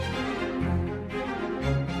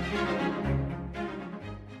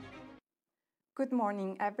Good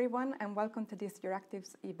morning, everyone, and welcome to this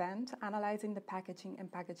Euractiv's event, Analyzing the Packaging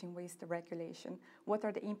and Packaging Waste Regulation. What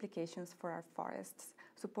are the implications for our forests?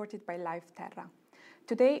 Supported by Live Terra.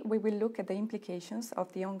 Today, we will look at the implications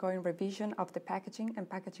of the ongoing revision of the Packaging and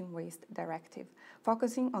Packaging Waste Directive,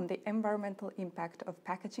 focusing on the environmental impact of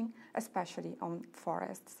packaging, especially on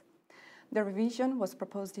forests. The revision was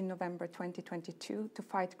proposed in November 2022 to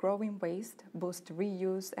fight growing waste, boost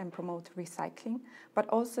reuse and promote recycling, but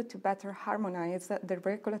also to better harmonize the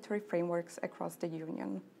regulatory frameworks across the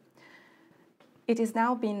Union. It is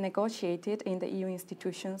now being negotiated in the EU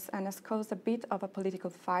institutions and has caused a bit of a political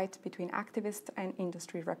fight between activists and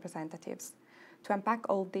industry representatives. To unpack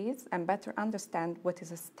all this and better understand what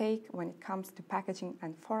is at stake when it comes to packaging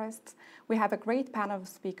and forests, we have a great panel of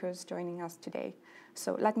speakers joining us today.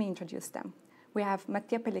 So let me introduce them. We have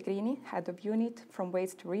Mattia Pellegrini, Head of Unit from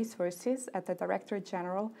Waste Resources at the Director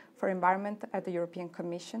General for Environment at the European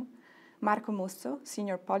Commission, Marco Musso,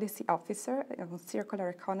 Senior Policy Officer on Circular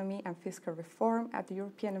Economy and Fiscal Reform at the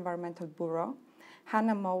European Environmental Bureau,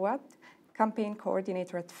 Hannah Mowat, Campaign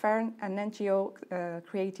Coordinator at FERN, an NGO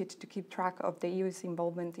created to keep track of the EU's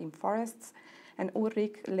involvement in forests, and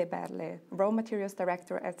Ulrich Leberle, Raw Materials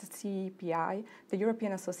Director at the CEPI, the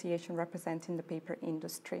European Association representing the paper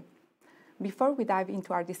industry. Before we dive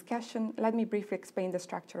into our discussion, let me briefly explain the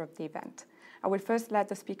structure of the event. I will first let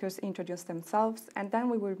the speakers introduce themselves, and then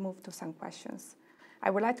we will move to some questions. I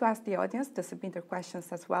would like to ask the audience to submit their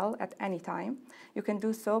questions as well at any time. You can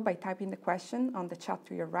do so by typing the question on the chat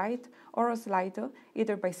to your right or on Slido,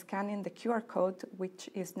 either by scanning the QR code, which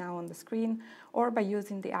is now on the screen, or by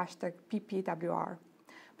using the hashtag PPWR.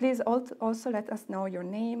 Please also let us know your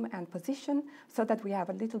name and position so that we have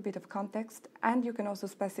a little bit of context, and you can also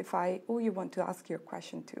specify who you want to ask your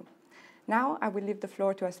question to. Now I will leave the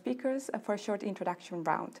floor to our speakers for a short introduction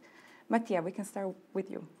round. Mattia, we can start with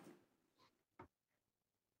you.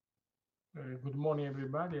 Good morning,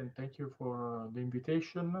 everybody, and thank you for the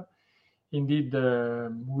invitation. Indeed,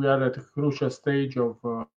 we are at a crucial stage of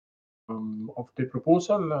the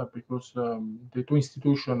proposal because the two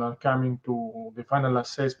institutions are coming to the final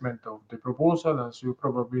assessment of the proposal. As you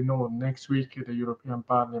probably know, next week the European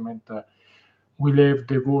Parliament will have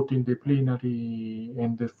the vote in the plenary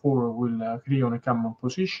and therefore will agree on a common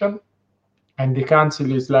position. And the Council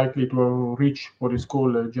is likely to reach what is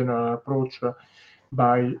called a general approach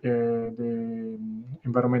by the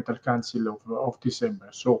Environmental Council of December.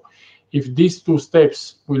 So if these two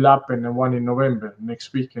steps will happen, one in November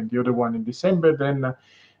next week and the other one in December, then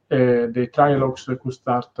the trialogues could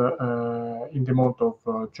start in the month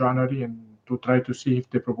of January, and to try to see if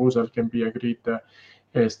the proposal can be agreed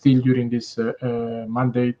still during this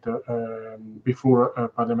mandate before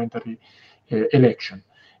parliamentary election.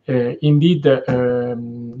 Indeed,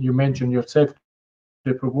 you mentioned yourself,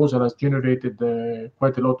 the proposal has generated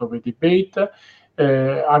quite a lot of a debate.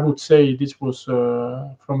 I would say this was,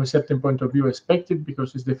 from a certain point of view, expected,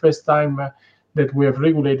 because it's the first time that we have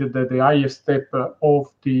regulated the highest step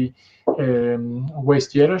of the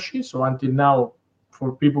waste hierarchy. So until now,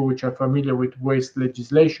 for people which are familiar with waste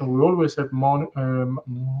legislation, we always have,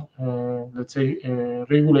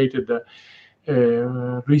 regulated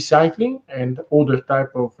recycling and other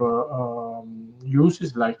type of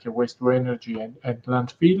uses like waste to energy and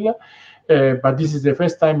landfill. But this is the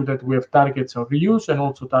first time that we have targets on reuse and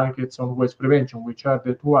also targets on waste prevention, which are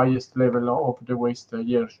the two highest level of the waste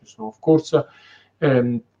hierarchy. So of course,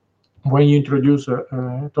 when you introduce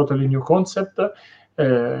a totally new concept,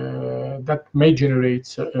 that may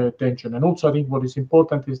generate tension. And also, I think what is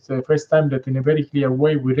important is the first time that in a very clear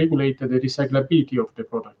way we regulate the recyclability of the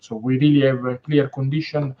product. So we really have a clear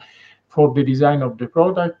condition for the design of the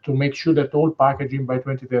product to make sure that all packaging by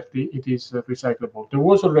 2030 it is recyclable. There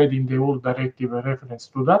was already in the old directive a reference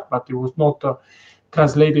to that, but it was not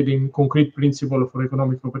translated in concrete principle for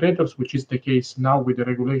economic operators, which is the case now with the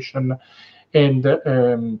regulation and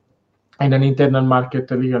an internal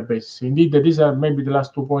market legal basis. Indeed, these are maybe the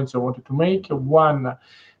last 2 points I wanted to make. One,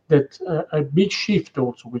 that a big shift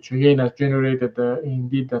also, which again has generated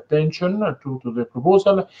indeed attention to the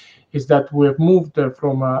proposal, is that we have moved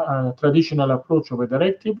from a traditional approach of a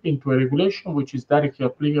directive into a regulation which is directly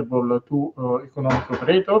applicable to economic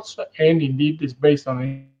operators, and indeed is based on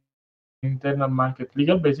an internal market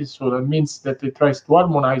legal basis. So that means that it tries to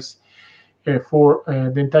harmonize for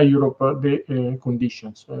the entire Europe the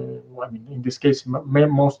conditions. I mean, in this case,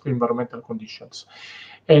 mostly environmental conditions.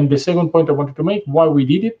 And the second point I wanted to make, why we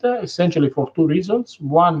did it, essentially for two reasons.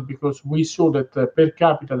 One, because we saw that per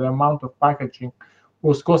capita the amount of packaging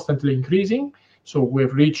was constantly increasing. So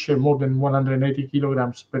we've reached more than 180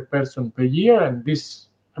 kilograms per person per year. And this,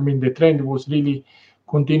 I mean, the trend was really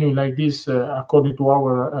continue like this according to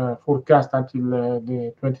our forecast until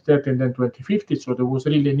the 2030 and then 2050. So there was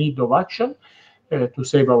really a need of action to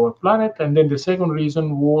save our planet. And then the second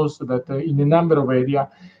reason was that in a number of areas,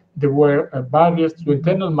 there were barriers to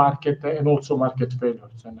internal market and also market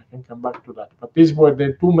failures. And I can come back to that. But these were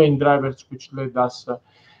the two main drivers which led us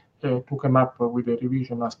to come up with a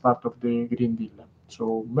revision as part of the Green Deal.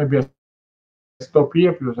 So maybe I stop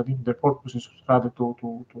here because I think the purpose is rather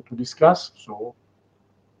to discuss. So.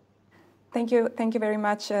 Thank you very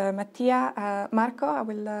much, Mattia. Marco, I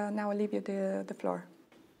will now leave you the floor.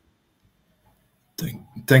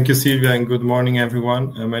 Thank you, Silvia, and good morning,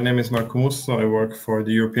 everyone. My name is Marco Musso. I work for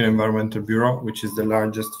the European Environmental Bureau, which is the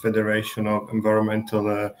largest federation of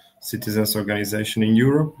environmental citizens organization in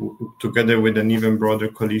Europe. Together with an even broader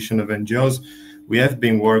coalition of NGOs, we have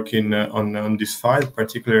been working on this file.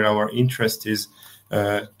 Particularly, our interest is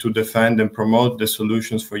to defend and promote the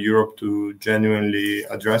solutions for Europe to genuinely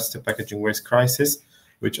address the packaging waste crisis,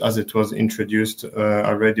 which, as it was introduced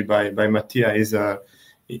already by Mattia, is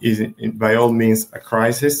by all means a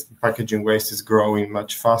crisis. Packaging waste is growing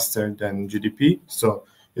much faster than GDP, so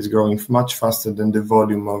it's growing much faster than the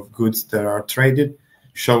volume of goods that are traded,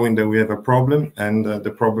 showing that we have a problem, and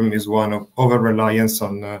the problem is one of over-reliance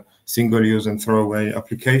on single-use and throwaway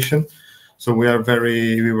application. So we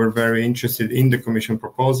were very interested in the Commission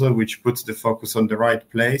proposal, which puts the focus on the right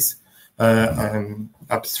place,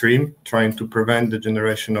 upstream, trying to prevent the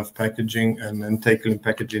generation of packaging and tackling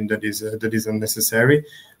packaging that is unnecessary.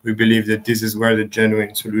 We believe that this is where the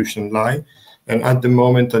genuine solution lie. And at the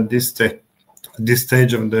moment, at this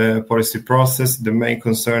stage of the policy process, the main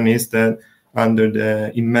concern is that under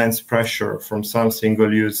the immense pressure from some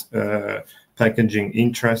single-use packaging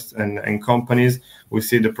interests and companies, we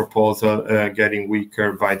see the proposal getting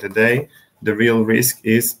weaker by the day. The real risk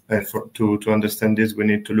is, to understand this, we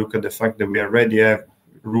need to look at the fact that we already have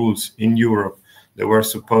rules in Europe that were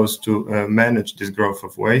supposed to manage this growth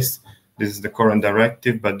of waste. This is the current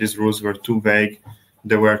directive, but these rules were too vague.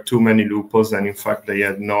 There were too many loopholes, and in fact, they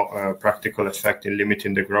had no practical effect in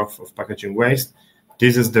limiting the growth of packaging waste.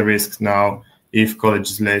 This is the risk now if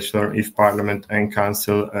co-legislature, if Parliament and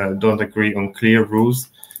Council don't agree on clear rules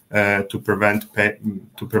to prevent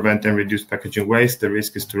and reduce packaging waste. The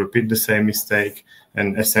risk is to repeat the same mistake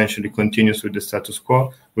and essentially continues with the status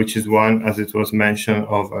quo, which is one, as it was mentioned,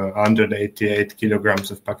 of 188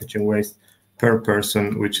 kilograms of packaging waste per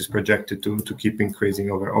person, which is projected to keep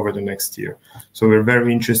increasing over the next year. So we're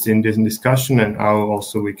very interested in this discussion and how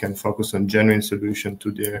also we can focus on genuine solution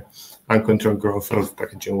to the uncontrolled growth of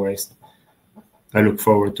packaging waste. I look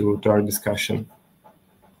forward to our discussion.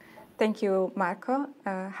 Thank you, Marco.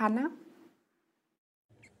 Hannah?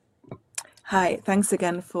 Hi, thanks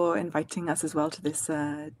again for inviting us as well to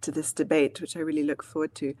this debate, which I really look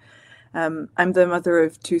forward to. I'm the mother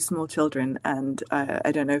of two small children, and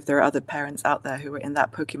I don't know if there are other parents out there who are in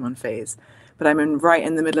that Pokemon phase, but I'm right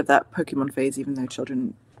in the middle of that Pokemon phase, even though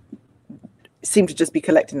children seem to just be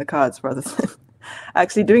collecting the cards rather than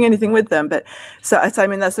actually doing anything with them. But so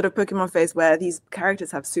I'm in that sort of Pokemon phase where these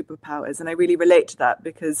characters have superpowers, and I really relate to that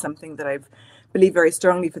because something that I've believed very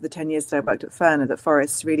strongly for the 10 years that I worked at Ferner, that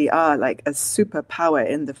forests really are like a superpower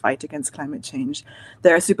in the fight against climate change.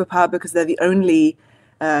 They're a superpower because they're the only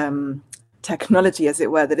technology, as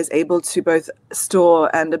it were, that is able to both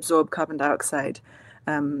store and absorb carbon dioxide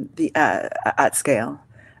at scale.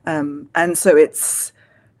 And so it's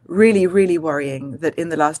really, really worrying that in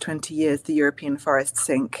the last 20 years, the European forest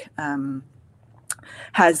sink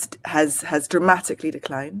has dramatically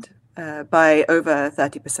declined by over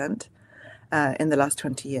 30% in the last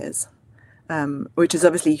 20 years. Which is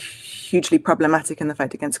obviously hugely problematic in the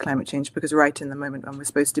fight against climate change, because right in the moment when we're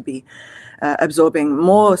supposed to be absorbing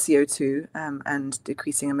more CO2 and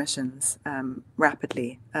decreasing emissions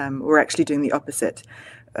rapidly, we're actually doing the opposite.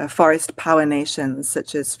 Forest power nations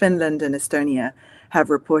such as Finland and Estonia have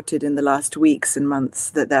reported in the last weeks and months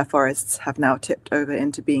that their forests have now tipped over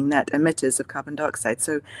into being net emitters of carbon dioxide.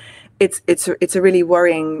 So it's a really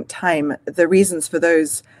worrying time. The reasons for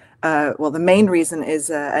those the main reason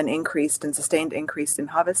is an increased and sustained increase in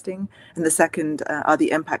harvesting, and the second are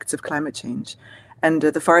the impacts of climate change. And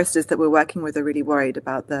the foresters that we're working with are really worried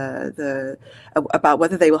about about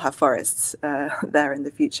whether they will have forests there in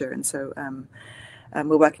the future. And so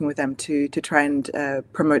we're working with them to try and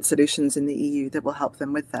promote solutions in the EU that will help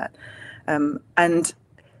them with that. And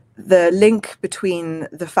the link between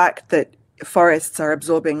the fact that forests are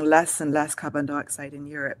absorbing less and less carbon dioxide in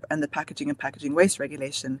Europe and the packaging and packaging waste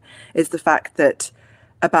regulation is the fact that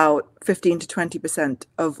about 15 to 20%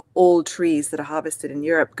 of all trees that are harvested in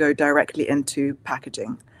Europe go directly into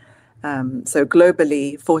packaging. So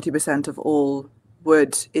globally, 40% of all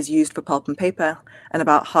wood is used for pulp and paper, and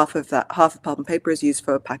about half of pulp and paper is used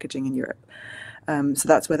for packaging in Europe. So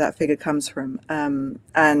that's where that figure comes from.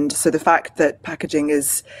 And so the fact that packaging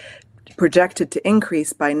is projected to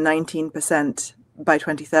increase by 19% by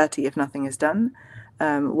 2030 if nothing is done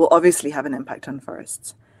will obviously have an impact on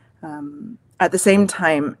forests. At the same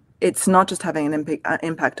time, it's not just having an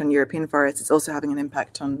impact on European forests, it's also having an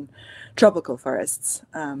impact on tropical forests.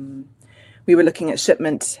 We were looking at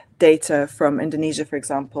shipment data from Indonesia, for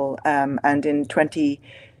example, and in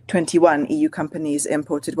 2021, EU companies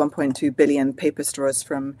imported 1.2 billion paper straws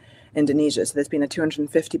from Indonesia. So there's been a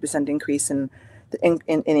 250% increase in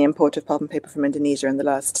the import of pulp and paper from Indonesia in the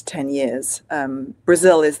last 10 years.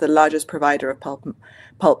 Brazil is the largest provider of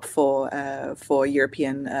pulp for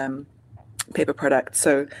European paper products.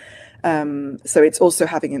 So it's also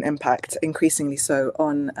having an impact, increasingly so,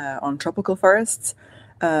 on tropical forests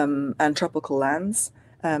and tropical lands.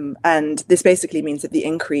 And this basically means that the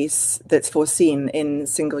increase that's foreseen in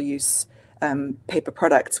single-use paper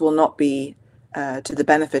products will not be to the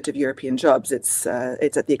benefit of European jobs. It's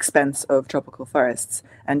at the expense of tropical forests,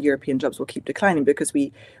 and European jobs will keep declining because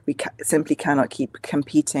we simply cannot keep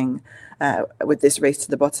competing with this race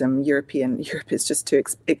to the bottom. Europe is just too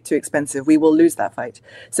expensive. We will lose that fight.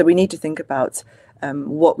 So we need to think about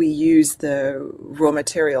what we use the raw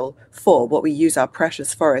material for, what we use our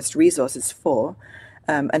precious forest resources for,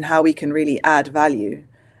 and how we can really add value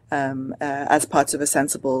as parts of a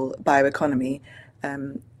sensible bioeconomy,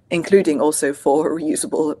 including also for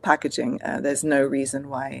reusable packaging. There's no reason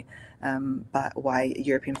why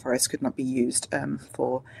European forests could not be used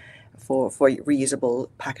for reusable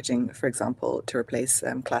packaging, for example, to replace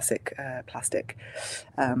classic plastic.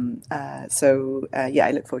 I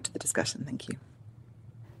look forward to the discussion. Thank you.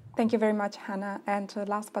 Thank you very much, Hannah. And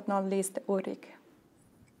last but not least, Ulrich.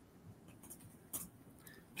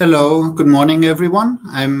 Hello, good morning, everyone.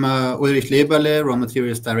 I'm Ulrich Leberle, Raw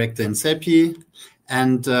Materials Director in CEPI.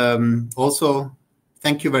 And also,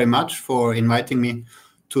 thank you very much for inviting me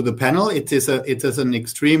to the panel. It is an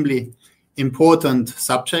extremely important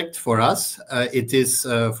subject for us. It is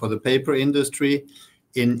for the paper industry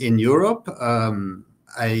in Europe.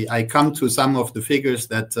 I come to some of the figures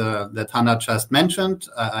that Hannah just mentioned.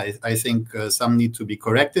 I think some need to be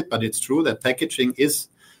corrected, but it's true that packaging is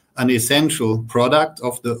an essential product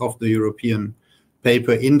of the European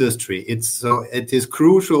paper industry. It is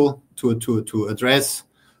crucial to address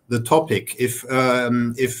the topic. If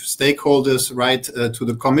stakeholders write to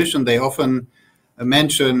the Commission, they often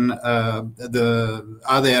mention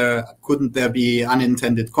couldn't there be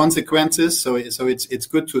unintended consequences? So it's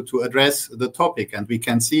good to address the topic, and we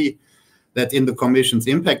can see that in the Commission's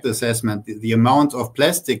impact assessment, the amount of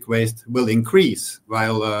plastic waste will increase,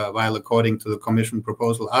 while according to the Commission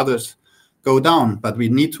proposal, others go down. But we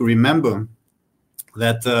need to remember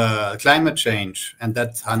that climate change, and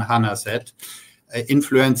that Hannah said,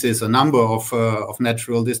 influences a number of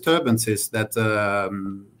natural disturbances that,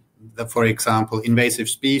 for example, invasive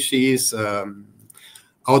species,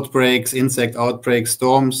 outbreaks, insect outbreaks,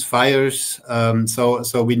 storms, fires.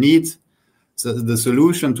 So we need the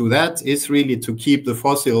solution to that is really to keep the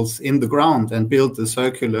fossils in the ground and build the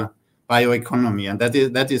circular bioeconomy. And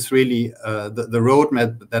that is really the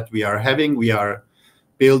roadmap that we are having. We are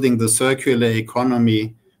building the circular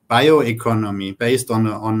economy, bioeconomy based on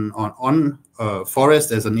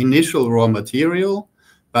forest as an initial raw material,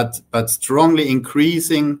 but strongly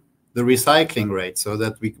increasing the recycling rate so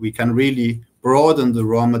that we can really broaden the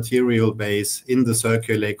raw material base in the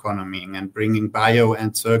circular economy and bringing bio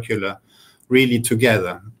and circular really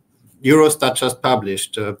together. Eurostat just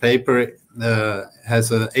published a paper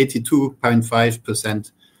has a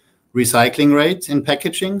 82.5% recycling rate in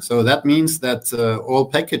packaging. So that means that all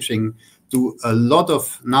packaging do a lot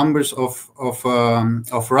of numbers of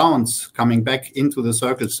rounds coming back into the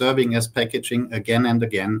circle, serving as packaging again and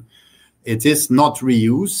again. It is not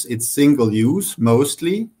reuse; it's single use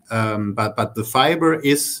mostly, but the fiber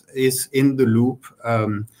is in the loop,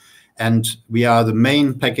 and we are the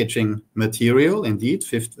main packaging material. Indeed,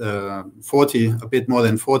 a bit more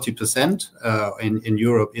than 40% in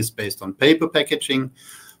Europe is based on paper packaging.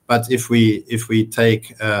 But if we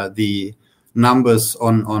take the numbers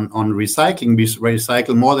on recycling, we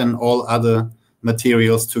recycle more than all other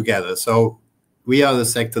materials together. So we are the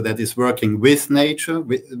sector that is working with nature,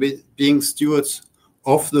 with being stewards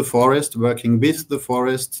of the forest, working with the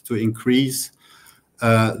forest to increase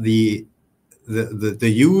the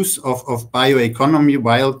use of bioeconomy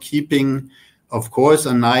while keeping, of course,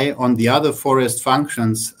 an eye on the other forest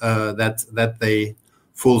functions that they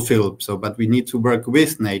fulfill. But we need to work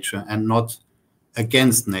with nature and not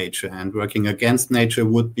against nature. And working against nature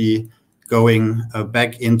would be going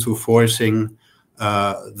back into forcing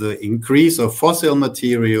the increase of fossil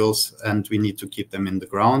materials, and we need to keep them in the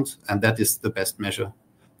ground, and that is the best measure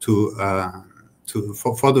for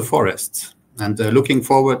the forests. And looking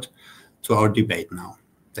forward to our debate now.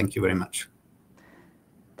 Thank you very much.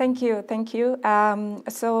 Thank you.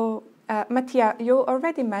 Mattia, you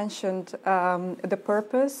already mentioned the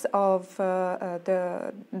purpose of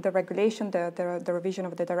the regulation, the revision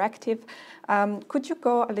of the directive. Could you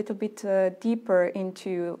go a little bit deeper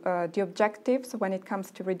into the objectives when it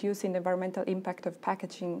comes to reducing the environmental impact of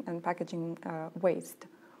packaging and packaging waste?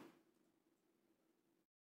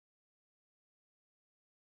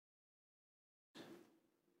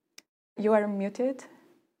 You are muted.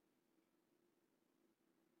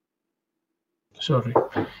 Sorry.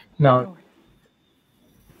 Now,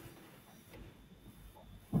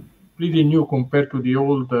 pretty new compared to the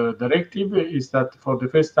old directive is that for the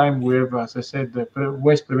first time we have, as I said,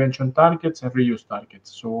 waste prevention targets and reuse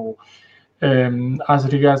targets. So as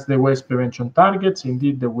regards the waste prevention targets,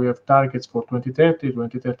 indeed, we have targets for 2030,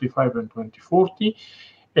 2035, and 2040.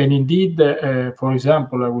 And indeed, for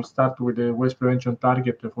example, I will start with the waste prevention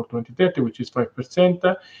target for 2030, which is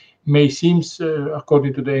 5%. May seem,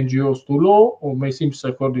 according to the NGOs, too low, or may seem,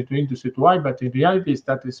 according to industry, too high, but in reality,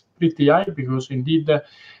 that is pretty high because indeed,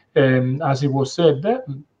 as it was said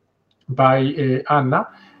by Anna,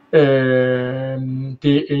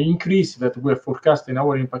 the increase that we're forecasting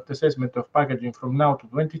our impact assessment of packaging from now to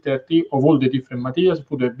 2030 of all the different materials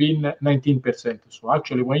would have been 19%. So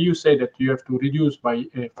actually, when you say that you have to reduce by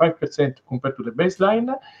 5% compared to the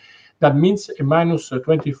baseline, that means a minus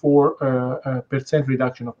 24%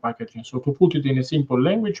 reduction of packaging. So to put it in a simple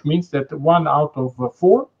language, means that 1 out of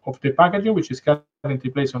 4 of the packaging, which is currently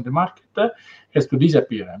placed on the market, has to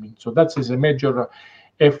disappear. I mean, so that is a major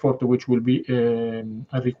effort which will be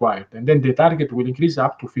required. And then the target will increase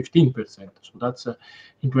up to 15%. So that's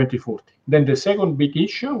in 2040. Then the second big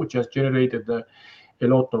issue, which has generated a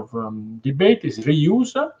lot of debate, is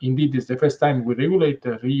reuse. Indeed, it's the first time we regulate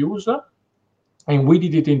reuse. And we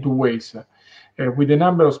did it in 2 ways, with a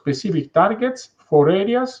number of specific targets for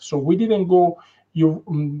areas. So we didn't go,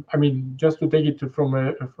 just to take it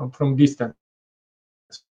from distance.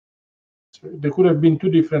 There could have been 2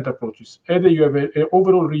 different approaches. Either you have an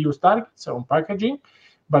overall reuse targets on packaging,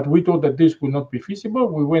 but we thought that this would not be feasible.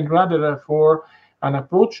 We went rather for an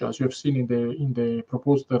approach, as you have seen in the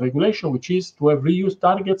proposed regulation, which is to have reuse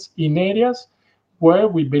targets in areas where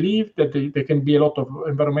we believe that there can be a lot of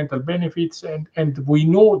environmental benefits, and we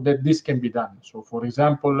know that this can be done. So, for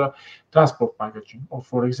example, transport packaging, or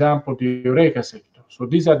for example, the Eureka sector. So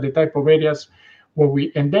these are the type of areas where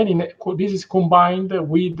this is combined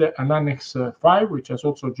with an Annex 5, which has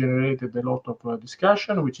also generated a lot of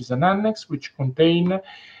discussion, which is an annex which contain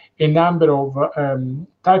a number of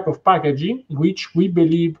type of packaging which we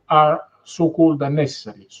believe are so-called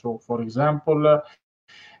unnecessary. So, for example,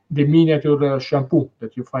 the miniature shampoo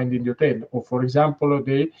that you find in the hotel, or for example,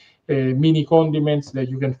 the mini condiments that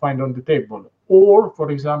you can find on the table, or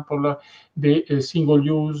for example, the single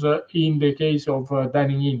use in the case of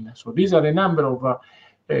dining in. So these are a number of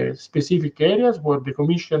specific areas where the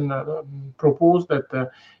Commission proposed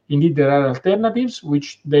that indeed there are alternatives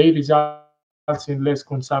which they results in less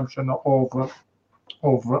consumption of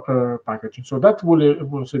packaging. So that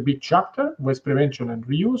was a big chapter, waste prevention and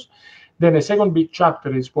reuse. Then a second big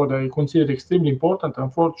chapter is what I consider extremely important.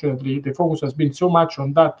 Unfortunately, the focus has been so much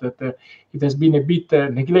on that it has been a bit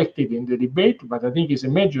neglected in the debate, but I think it's a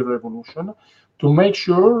major revolution to make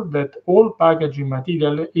sure that all packaging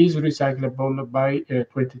material is recyclable by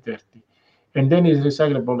 2030. And then is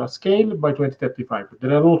recyclable at scale by 2035.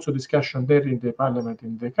 There are also discussions there in the Parliament,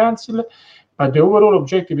 in the Council, but the overall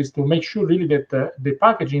objective is to make sure really that the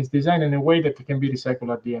packaging is designed in a way that it can be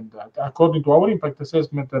recycled at the end. According to our impact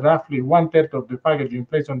assessment, roughly 1/3 of the packaging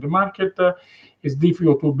placed on the market is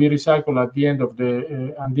difficult to be recycled at the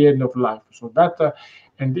end of life. So that,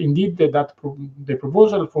 and indeed, the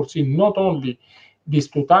proposal foresees not only these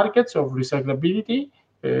 2 targets of recyclability,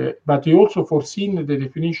 but you also foreseen the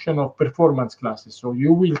definition of performance classes. So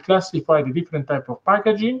you will classify the different type of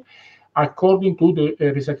packaging according to the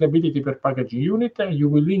recyclability per packaging unit, and you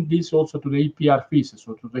will link this also to the EPR fees,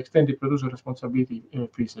 so to the extended producer responsibility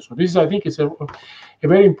fees. So this, I think, is a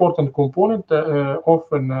very important component,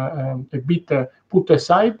 often a bit put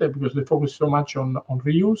aside because they focus so much on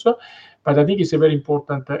reuse, but I think it's a very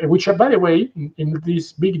important, which, by the way, in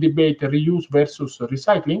this big debate, reuse versus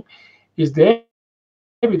recycling, is the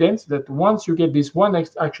evidence that once you get this one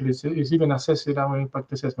extra, actually is even assessed in our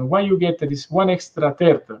impact assessment, when you get this one extra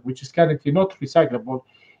third, which is currently not recyclable,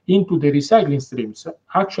 into the recycling streams,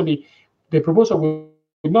 actually the proposal will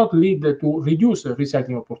not lead to reduce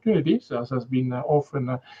recycling opportunities, as has been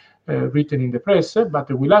often written in the press,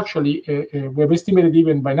 but will actually, we have estimated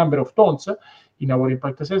even by number of tons in our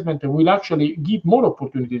impact assessment, will actually give more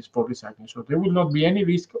opportunities for recycling. So there will not be any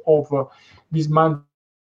risk of dismantling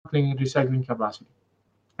recycling capacity.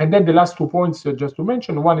 And then the last 2 points just to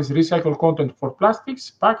mention, one is recycled content for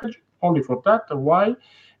plastics package, only for that. Why?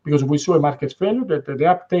 Because we saw a market failure, that the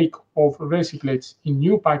uptake of recyclates in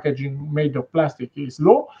new packaging made of plastic is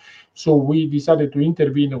low. So we decided to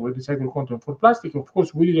intervene with recycled content for plastic. Of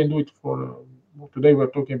course, we didn't do it for, today we're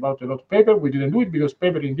talking about a lot of paper. We didn't do it because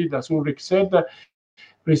paper, indeed, as Ulrich said,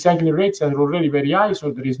 recycling rates are already very high, so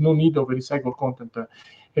there is no need of a recycled content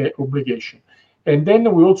obligation. And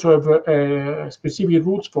then we also have specific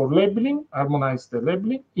rules for labeling, harmonized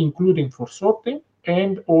labeling, including for sorting,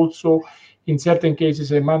 and also in certain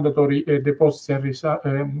cases a mandatory deposit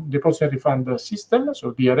and refund system, so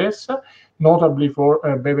DRS, notably for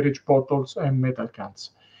beverage bottles and metal cans.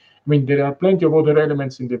 I mean, there are plenty of other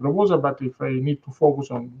elements in the proposal, but if I need to focus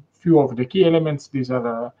on few of the key elements, these are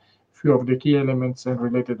a few of the key elements and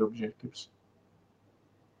related objectives.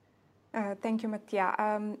 Thank you, Mattia.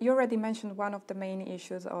 You already mentioned one of the main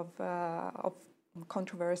issues of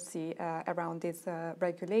controversy around this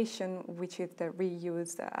regulation, which is the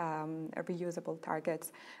reusable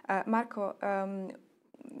targets. Marco,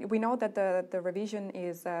 we know that the revision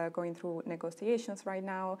is going through negotiations right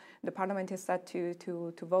now. The Parliament is set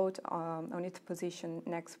to vote on its position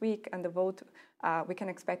next week, and the vote, we can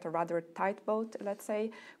expect a rather tight vote, let's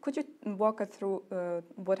say. Could you walk us through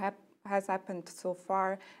what has happened so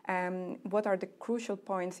far, and what are the crucial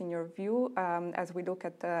points in your view as we look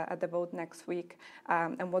at the vote next week,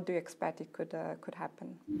 and what do you expect it could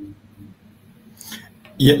happen?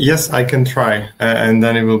 Yes, I can try, and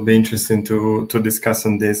then it will be interesting to discuss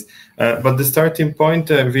on this. But the starting point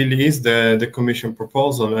really is the Commission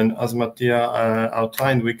proposal, and as Mattia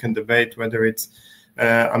outlined, we can debate whether it's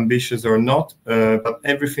ambitious or not, but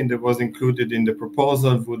everything that was included in the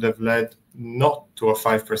proposal would have led not to a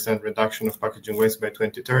 5% reduction of packaging waste by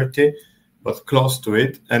 2030, but close to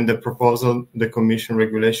it. And the proposal, the Commission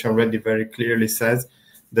regulation already very clearly says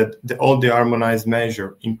that all the harmonized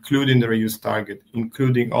measure, including the reuse target,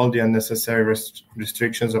 including all the unnecessary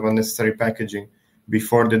restrictions of unnecessary packaging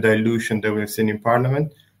before the dilution that we've seen in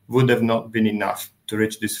Parliament, would have not been enough to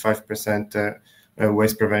reach this 5%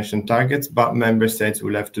 waste prevention targets, but member states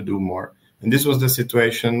will have to do more. And this was the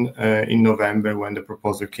situation in November when the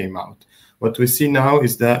proposal came out. What we see now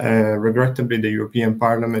is that, regrettably, the European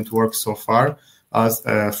Parliament work so far has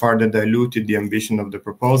further diluted the ambition of the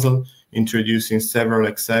proposal, introducing several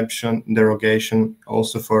exception, derogation,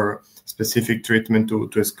 also for specific treatment to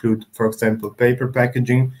exclude, for example, paper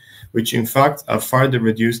packaging, which in fact have further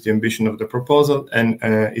reduced the ambition of the proposal, and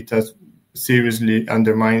it has seriously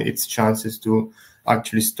undermined its chances to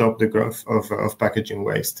actually stop the growth of packaging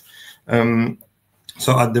waste.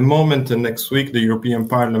 So at the moment, next week, the European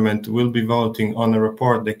Parliament will be voting on a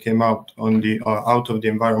report that came out on out of the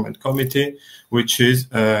Environment Committee, which is,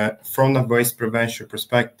 from a waste prevention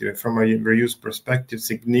perspective, from a reuse perspective,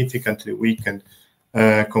 significantly weakened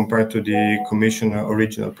compared to the Commission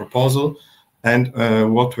original proposal. And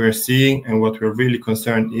what we're seeing and what we're really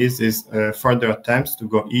concerned is further attempts to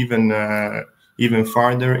go even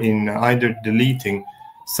farther in either deleting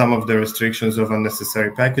some of the restrictions of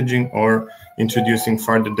unnecessary packaging or introducing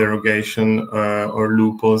further derogation or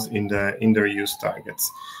loopholes in the reuse targets.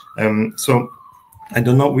 So I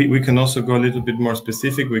don't know, we can also go a little bit more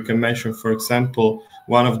specific. We can mention, for example,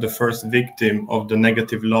 one of the first victims of the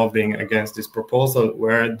negative lobbying against this proposal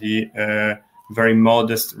were the very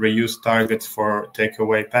modest reuse targets for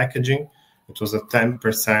takeaway packaging. It was a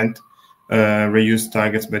 10% reuse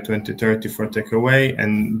targets by 2030 for takeaway,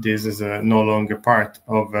 and this is no longer part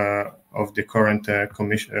of the current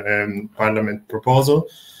Commission Parliament proposal.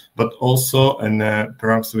 But also, and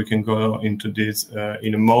perhaps we can go into this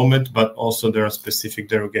in a moment, but also there are specific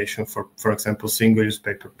derogation for example, single-use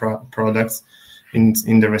paper products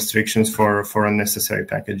in the restrictions for unnecessary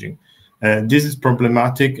packaging. This is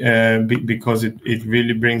problematic because it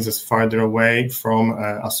really brings us farther away from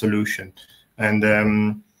a solution,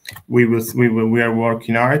 and we are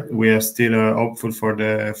working hard. We are still hopeful for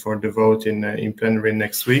the vote in plenary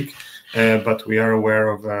next week, but we are aware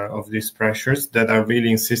of these pressures that are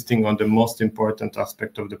really insisting on the most important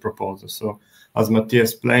aspect of the proposal. So, as Mattia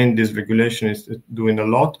explained, this regulation is doing a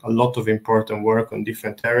lot of important work on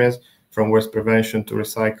different areas, from waste prevention to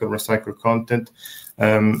recycle content.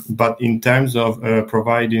 But in terms of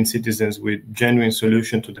providing citizens with genuine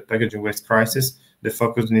solution to the packaging waste crisis, the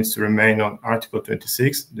focus needs to remain on Article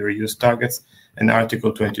 26, the reuse targets, and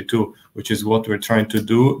Article 22, which is what we're trying to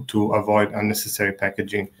do to avoid unnecessary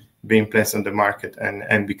packaging being placed on the market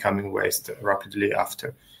and becoming waste rapidly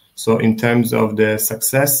after. So in terms of the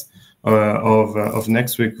success of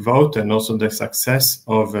next week's vote, and also the success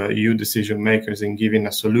of EU decision makers in giving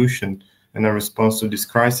a solution and a response to this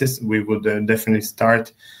crisis, we would definitely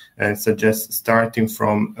start and suggest starting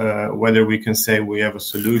from whether we can say we have a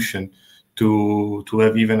solution to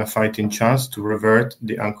have even a fighting chance to revert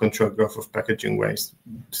the uncontrolled growth of packaging waste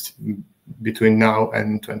between now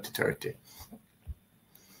and 2030.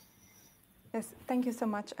 Yes, thank you so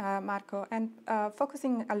much, Marco. And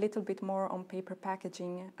focusing a little bit more on paper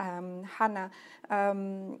packaging, Hannah,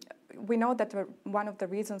 we know that one of the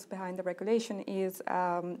reasons behind the regulation is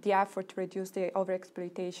the effort to reduce the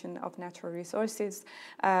overexploitation of natural resources.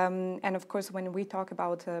 And of course, when we talk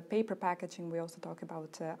about paper packaging, we also talk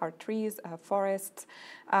about our trees, forests.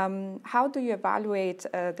 How do you evaluate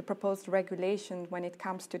the proposed regulation when it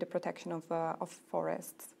comes to the protection of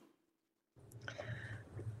forests?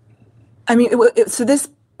 I mean, so this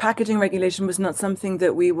packaging regulation was not something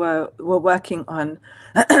that we were working on.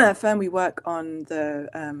 Firm, we work on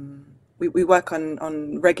we work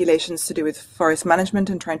on regulations to do with forest management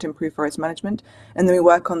and trying to improve forest management, and then we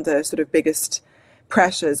work on the sort of biggest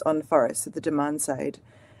pressures on forests at the demand side.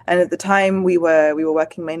 And at the time, we were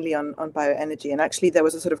working mainly on bioenergy, and actually there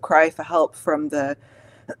was a sort of cry for help from the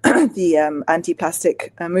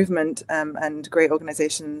anti-plastic movement and great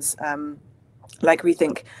organizations like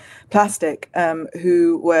Rethink Plastic,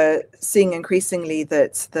 who were seeing increasingly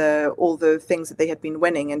that all the things that they had been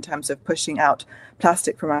winning in terms of pushing out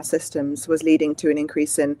plastic from our systems was leading to an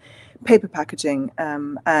increase in paper packaging.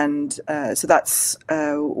 So that's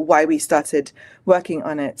why we started working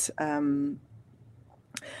on it.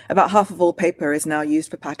 About half of all paper is now used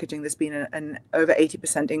for packaging. There's been an over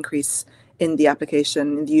 80% increase in the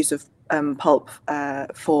application, in the use of pulp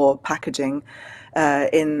for packaging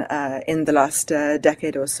in the last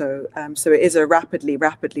decade or so. So it is a rapidly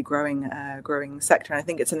growing sector, and I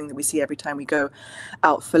think it's something that we see every time we go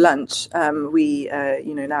out for lunch. We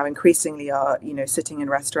now increasingly are sitting in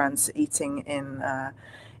restaurants, eating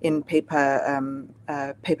in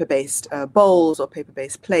paper-based bowls or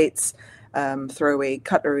paper-based plates. Throwaway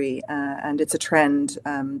cutlery, and it's a trend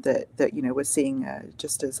that we're seeing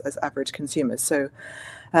just as average consumers. So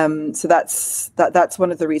that's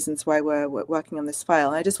one of the reasons why we're working on this file.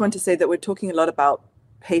 And I just want to say that we're talking a lot about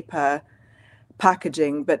paper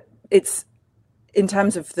packaging, but it's in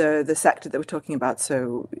terms of the sector that we're talking about.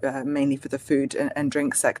 So mainly for the food and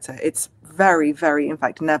drink sector, it's very, very, in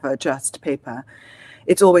fact, never just paper.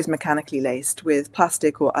 It's always mechanically laced with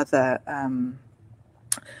plastic or other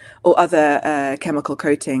chemical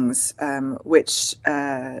coatings, which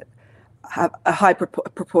have a high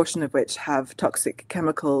proportion of which have toxic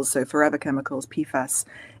chemicals, so forever chemicals, PFAS,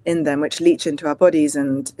 in them, which leach into our bodies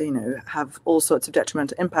and have all sorts of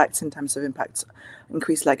detrimental impacts in terms of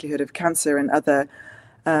increased likelihood of cancer and other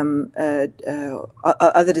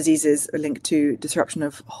diseases linked to disruption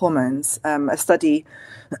of hormones. A study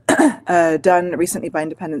done recently by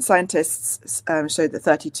independent scientists showed that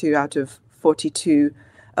 32 out of 42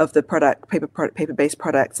 of the paper-based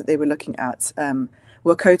products that they were looking at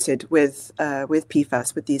were coated with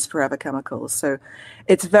PFAS, with these forever chemicals. So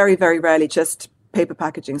it's very, very rarely just paper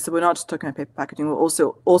packaging. So we're not just talking about paper packaging, we're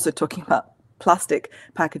also talking about plastic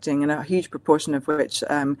packaging, and a huge proportion of which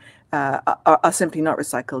are simply not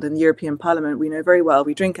recycled. In the European Parliament, we know very well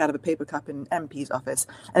we drink out of a paper cup in MP's office,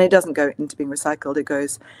 and it doesn't go into being recycled, it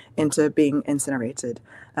goes into being incinerated.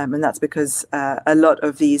 And that's because a lot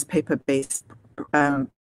of these paper-based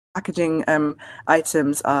packaging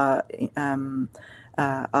items are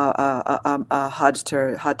hard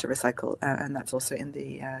to recycle, and that's also in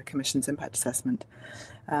the Commission's impact assessment.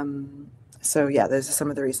 So yeah, those are some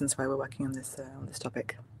of the reasons why we're working on this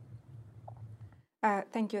topic.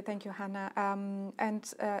 Thank you, Hannah.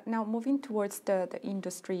 And now moving towards the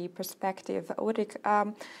industry perspective, Ulrich,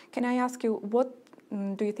 can I ask you, what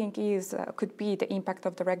do you think could be the impact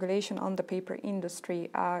of the regulation on the paper industry?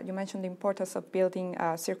 You mentioned the importance of building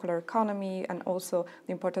a circular economy and also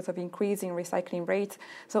the importance of increasing recycling rates.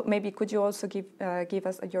 So maybe could you also give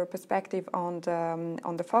us your perspective on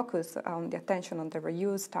the focus, on the attention on the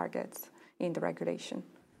reuse targets in the regulation?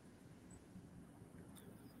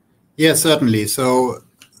 Yes, certainly. So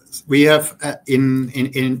we have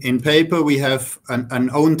in paper we have an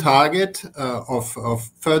own target of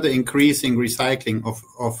further increasing recycling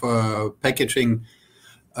of packaging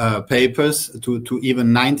papers to even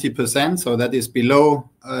 90%. So that is below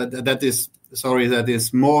that is that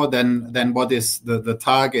is more than what is the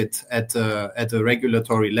target at a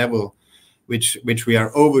regulatory level, which we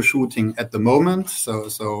are overshooting at the moment.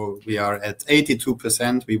 So we are at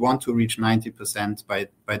 82%. We want to reach 90% by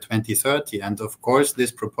 2030. And of course,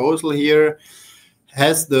 this proposal here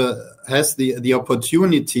has the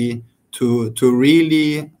opportunity to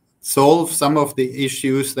really solve some of the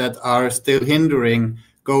issues that are still hindering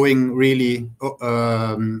going really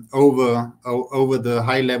over the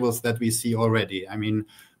high levels that we see already. I mean,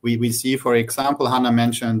 we see, for example, Hannah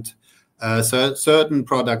mentioned certain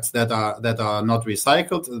products that are not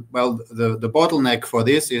recycled. Well, the bottleneck for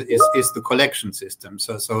this is the collection system.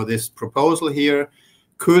 So this proposal here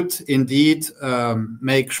could indeed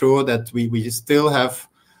make sure that we still have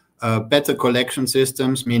better collection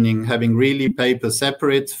systems, meaning having really paper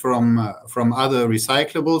separate from other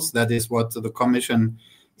recyclables. That is what the Commission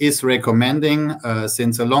is recommending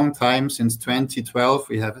since a long time. Since 2012,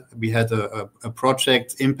 we had a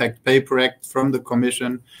project, Impact Paper Act, from the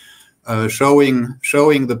Commission,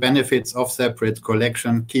 showing the benefits of separate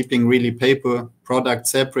collection, keeping really paper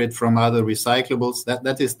products separate from other recyclables.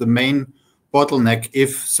 That is the main bottleneck.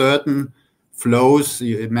 If certain flows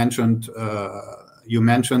you mentioned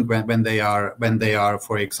when they are,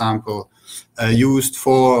 for example, used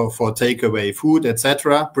for takeaway food,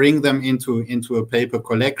 etc., bring them into a paper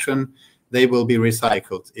collection, they will be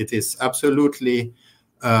recycled. It is absolutely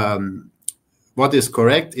what is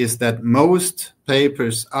correct is that most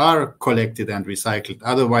papers are collected and recycled.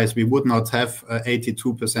 Otherwise, we would not have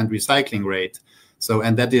 82% recycling rate. So,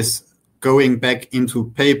 and that is going back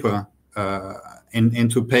into paper,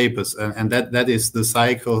 into papers, and that is the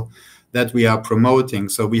cycle that we are promoting.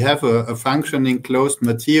 So we have a functioning closed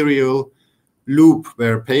material loop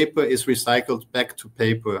where paper is recycled back to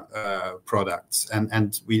paper products,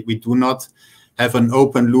 and we do not have an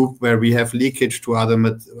open loop where we have leakage to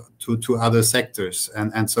other sectors.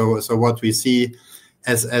 And so what we see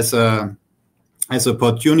as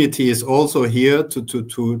opportunity is also here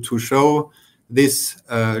to show this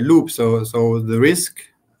loop. So the risk,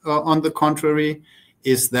 on the contrary,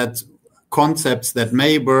 is that concepts that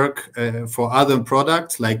may work for other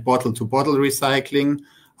products like bottle-to-bottle recycling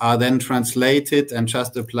are then translated and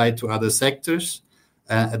just applied to other sectors.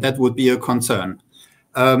 That would be a concern.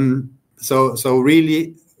 So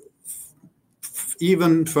really,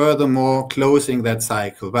 even furthermore, closing that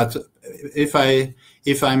cycle. But if I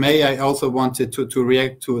may, I also wanted to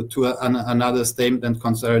react to another statement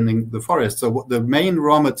concerning the forest. So the main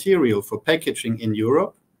raw material for packaging in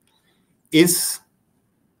Europe is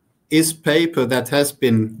paper that has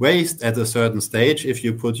been waste at a certain stage. If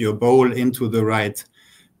you put your bowl into the right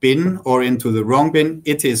bin or into the wrong bin,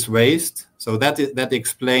 it is waste. So that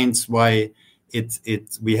explains why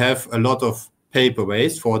we have a lot of paper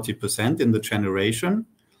waste, 40% in the generation.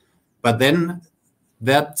 But then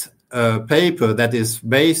that paper that is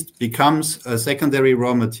waste becomes a secondary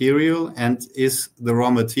raw material and is the raw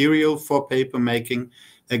material for paper making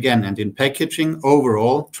again. And in packaging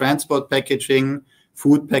overall, transport packaging,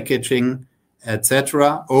 food packaging,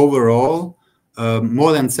 etc., overall,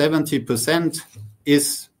 more than 70%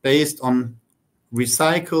 is based on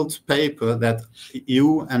recycled paper that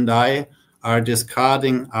you and I are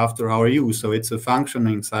discarding after our use. So it's a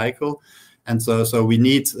functioning cycle. And so we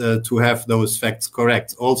need to have those facts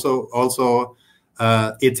correct. Also,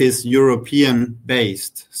 it is European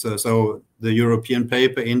based. So the European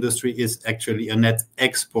paper industry is actually a net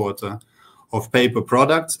exporter of paper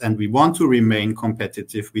products, and we want to remain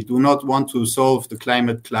competitive. We do not want to solve the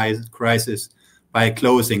climate crisis by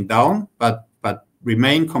closing down, but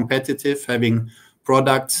remain competitive, having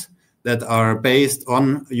products that are based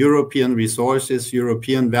on European resources,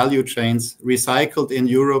 European value chains, recycled in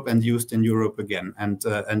Europe and used in Europe again,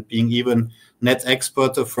 and being even net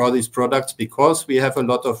exporter for these products, because we have a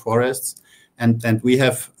lot of forests and we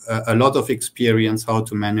have a lot of experience how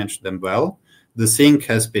to manage them well. The sink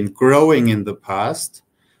has been growing in the past,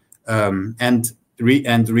 and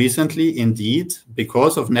recently, indeed,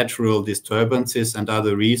 because of natural disturbances and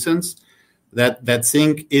other reasons, that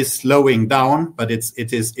sink is slowing down, but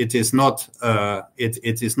it is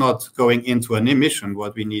not going into an emission.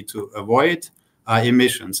 What we need to avoid are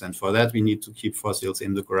emissions, and for that we need to keep fossils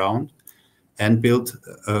in the ground and build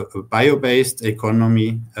a bio-based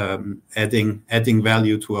economy, adding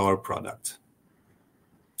value to our product.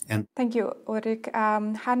 And thank you, Ulrich.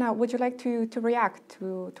 Hannah, would you like to react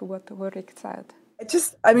to what Ulrich said?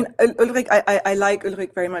 Ulrich, I like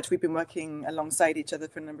Ulrich very much. We've been working alongside each other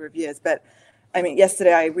for a number of years. But I mean,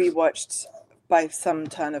 yesterday I rewatched, by some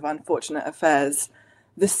turn of unfortunate affairs,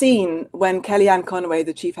 the scene when Kellyanne Conway,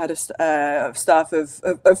 the chief head of staff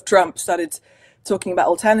of Trump, started talking about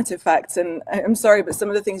alternative facts. And I'm sorry, but some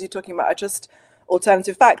of the things you're talking about are just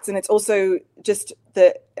alternative facts. And it's also just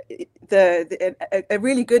a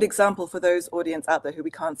really good example for those audience out there who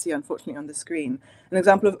we can't see, unfortunately, on the screen. An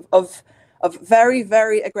example of very,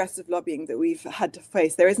 very aggressive lobbying that we've had to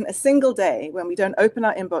face. There isn't a single day when we don't open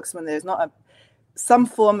our inbox when there's not some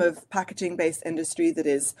form of packaging-based industry that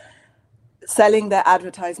is selling their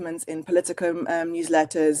advertisements in Politico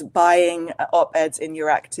newsletters, buying op-eds in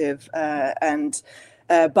Euractiv, and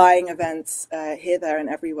buying events here, there, and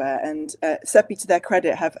everywhere. And CEPI, to their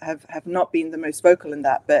credit, have not been the most vocal in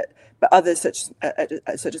that, but others such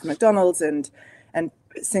as McDonald's and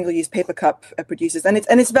single-use paper cup producers, and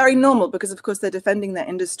it's very normal because, of course, they're defending their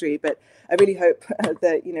industry. But I really hope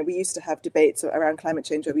that we used to have debates around climate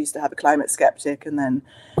change, where we used to have a climate skeptic and then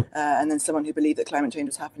someone who believed that climate change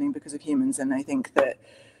was happening because of humans. And I think that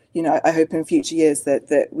I hope in future years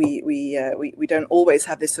that we don't always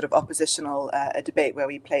have this sort of oppositional debate where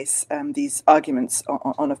we place these arguments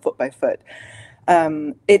on a foot by foot.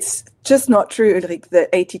 It's just not true, Ulrich,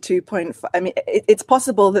 that 82.5. I mean, it's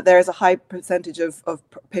possible that there is a high percentage of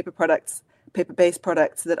paper-based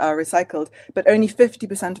products that are recycled, but only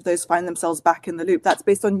 50% of those find themselves back in the loop. That's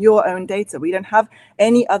based on your own data. We don't have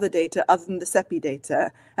any other data other than the CEPI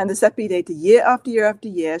data. And the CEPI data year after year after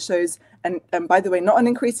year shows, and by the way, not an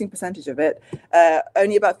increasing percentage of it,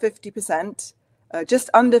 only about 50%. Just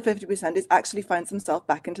under 50% is actually finds themselves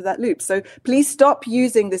back into that loop. So please stop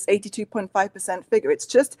using this 82.5% figure. It's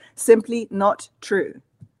just simply not true.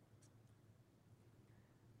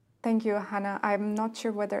 Thank you, Hannah. I'm not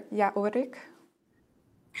sure whether, Ulrich?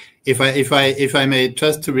 If I may,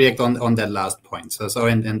 just to react on that last point. So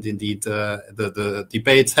and indeed, the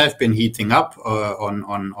debates have been heating up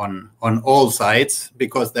on all sides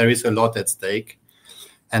because there is a lot at stake.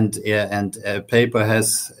 And paper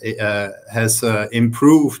has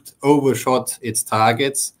improved, overshot its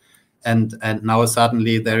targets, and now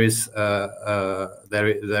suddenly there is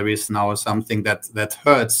now something that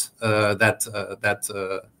hurts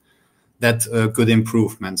that good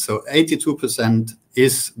improvement. So 82%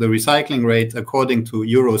 is the recycling rate according to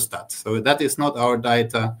Eurostat. So that is not our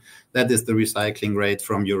data; that is the recycling rate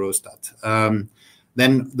from Eurostat.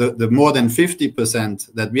 Then the more than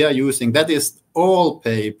 50% that we are using, that is all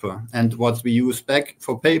paper and what we use back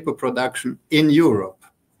for paper production in Europe.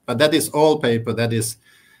 But that is all paper. That is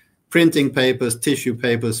printing papers, tissue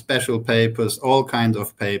papers, special papers, all kinds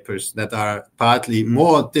of papers that are partly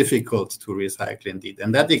more difficult to recycle indeed.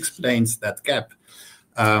 And that explains that gap.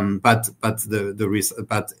 But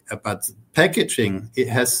packaging, it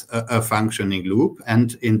has a functioning loop,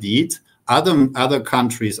 and indeed, other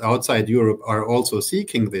countries outside Europe are also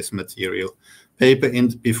seeking this material. Paper,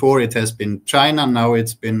 before it has been China, now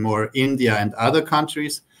it's been more India and other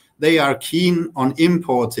countries. They are keen on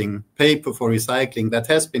importing paper for recycling that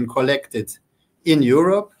has been collected in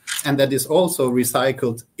Europe and that is also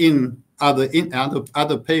recycled in other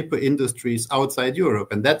paper industries outside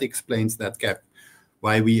Europe. And that explains that gap.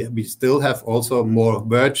 Why we still have also more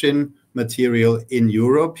virgin material in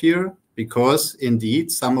Europe here, because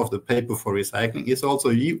indeed some of the paper for recycling is also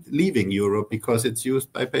leaving Europe because it's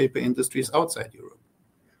used by paper industries outside Europe.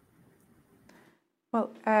 Well,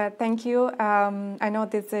 thank you. I know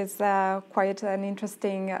this is quite an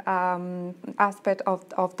interesting aspect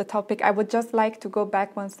of the topic. I would just like to go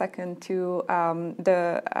back 1 second to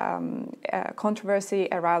the controversy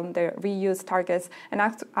around the reuse targets and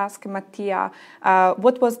ask Mattia,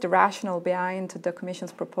 what was the rationale behind the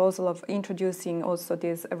Commission's proposal of introducing also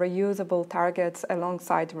these reusable targets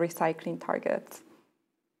alongside recycling targets?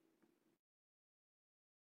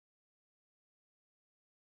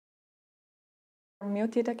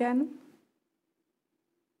 Muted again.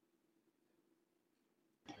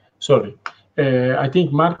 Sorry. I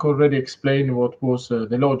think Mark already explained what was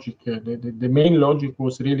the logic. The main logic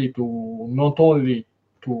was really to not only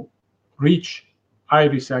to reach high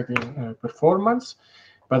recycling performance,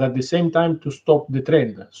 but at the same time to stop the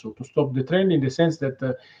trend. So to stop the trend in the sense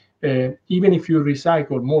that even if you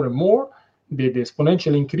recycle more and more, the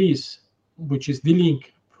exponential increase, which is the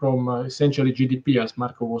link from essentially GDP, as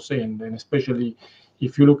Marco was saying, and especially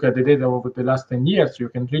if you look at the data over the last 10 years, you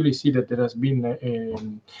can really see that there has been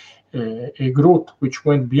a growth which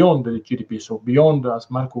went beyond the GDP. So beyond, as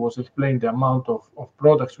Marco was explaining, the amount of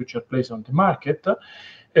products which are placed on the market,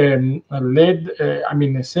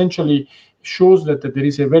 essentially shows that there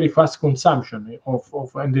is a very fast consumption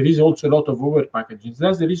and there is also a lot of overpackaging.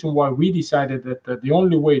 That's the reason why we decided that the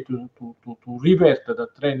only way to revert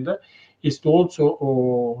that trend is to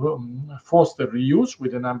also foster reuse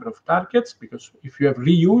with a number of targets, because if you have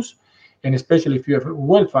reuse, and especially if you have a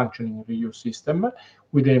well-functioning reuse system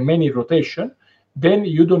with a many rotation, then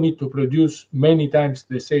you don't need to produce many times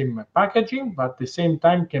the same packaging, but the same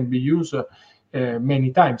time can be used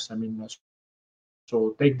many times. I mean,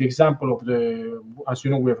 so take the example of as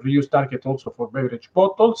you know, we have reuse target also for beverage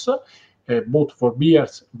bottles, both for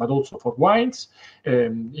beers, but also for wines.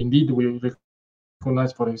 Indeed, we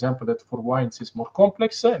recognize, for example, that for wines is more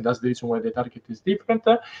complex, and that's the reason why the target is different.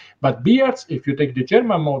 But beers, if you take the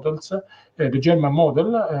German models, the German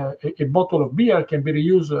model, a bottle of beer can be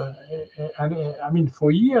reused, I mean,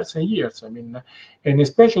 for years and years. I mean, and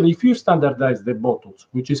especially if you standardize the bottles,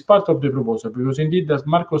 which is part of the proposal, because indeed, as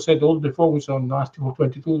Marco said, all the focus on Article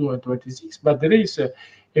 22 and 26, but there is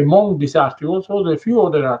among these articles, also a few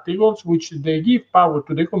other articles which they give power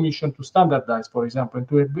to the Commission to standardize, for example, and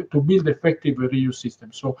to build effective reuse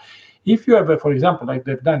systems. So if you have, for example, like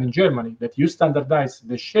they've done in Germany, that you standardize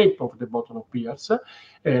the shape of the bottle of beers,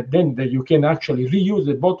 then you can actually reuse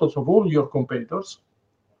the bottles of all your competitors.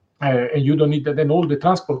 And you don't need that, then all the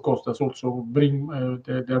transport costs also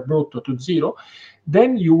they're brought to zero.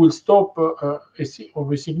 Then you will stop a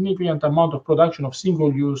significant amount of production of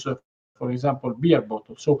single-use, for example, beer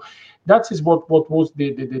bottles. So that is what was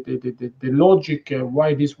the logic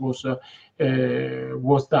why this was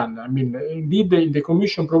done. I mean, indeed, in the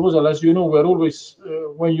Commission proposal, as you know, we're always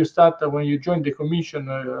when you join the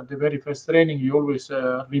Commission at the very first training, you always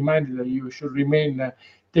reminded that you should remain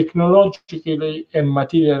technologically and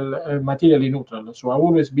materially neutral. So I've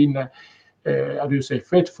always been, how do you say,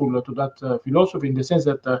 faithful to that philosophy, in the sense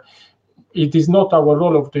that it is not our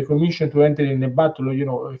role of the Commission to enter in a battle, you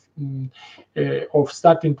know, of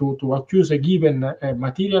starting to accuse a given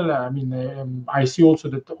material. I mean, I see also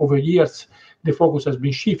that over years the focus has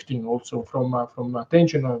been shifting also from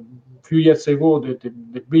attention. A few years ago,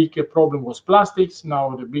 the big problem was plastics.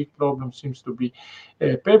 Now the big problem seems to be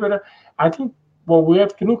paper. I think what we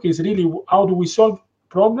have to look is really how do we solve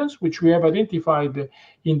problems which we have identified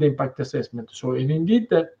in the impact assessment. So, and indeed,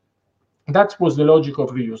 that was the logic of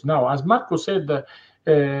reuse. Now, as Marco said,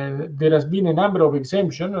 there has been a number of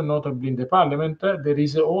exemptions, notably in the Parliament. There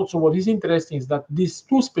is also, what is interesting is that these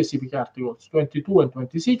two specific articles, 22 and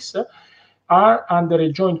 26, are under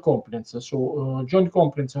a joint competence. So, joint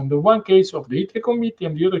competence on the one case of the ITRE committee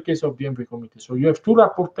and the other case of the ENVI committee. So, you have two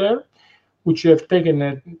rapporteurs which have taken,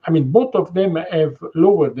 I mean, both of them have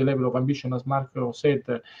lowered the level of ambition, as Marco said,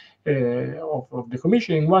 of the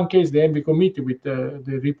Commission. In one case, the ENVI committee with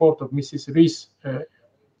the report of Mrs. Rees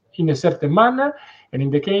in a certain manner, and in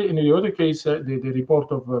the other case, the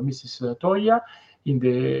report of Mrs. Toia in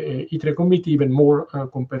the ITRE committee even more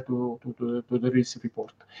compared to the Rees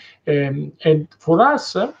report. And for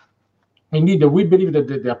us, indeed, we believe that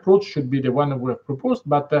the approach should be the one we have proposed,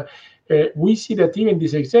 but we see that even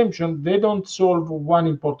this exemption, they don't solve one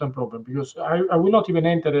important problem, because I will not even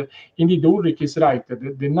enter, indeed, Ulrich is right,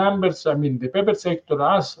 the numbers, I mean, the paper sector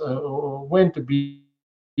has went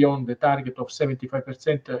beyond the target of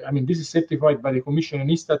 75%. I mean, this is certified by the Commission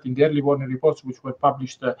and ISTAT in the early warning reports, which were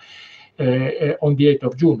published on the 8th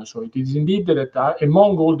of June. So it is indeed that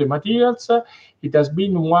among all the materials, it has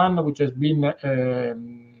been one which has been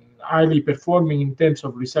highly performing in terms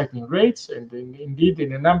of recycling rates, and indeed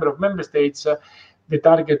in a number of member states, the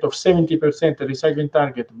target of 70% recycling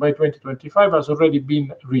target by 2025 has already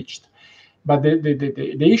been reached. But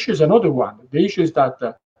the issue is another one. The issue is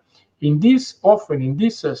that in this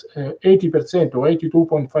 80% or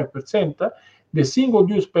 82.5%, the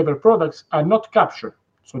single-use paper products are not captured,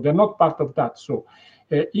 so they're not part of that. So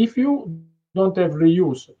if you don't have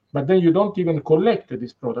reuse, but then you don't even collect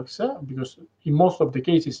these products, because in most of the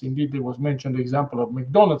cases, indeed, there was mentioned the example of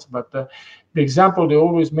McDonald's, but the example they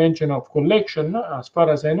always mention of collection, as far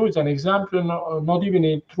as I know, is an example not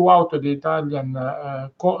even throughout the Italian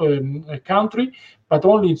country, but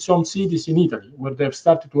only in some cities in Italy, where they've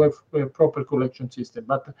started to have a proper collection system.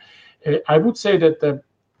 But I would say that,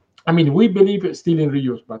 I mean, we believe still in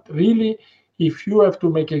reuse, but really, if you have to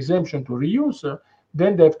make exemption to reuse,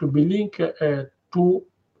 then they have to be linked to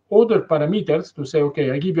other parameters to say,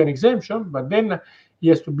 okay, I give you an exemption, but then it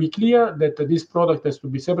has to be clear that this product has to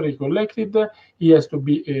be separately collected, it has to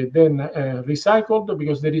be then recycled,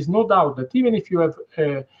 because there is no doubt that even if you have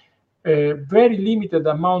a very limited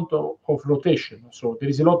amount of rotation, so there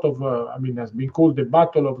is a lot of, I mean, has been called the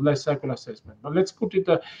battle of life cycle assessment, but let's put it,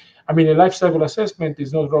 I mean, a life cycle assessment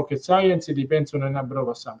is not rocket science, it depends on a number of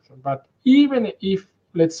assumptions, but even if,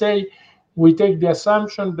 let's say, we take the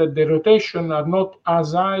assumption that the rotation are not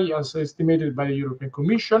as high as estimated by the European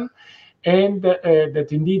Commission, and that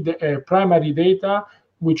indeed primary data,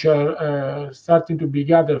 which are starting to be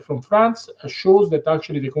gathered from France, shows that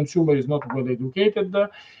actually the consumer is not well educated,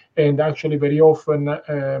 and actually very often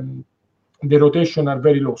the rotation are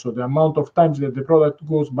very low, so the amount of times that the product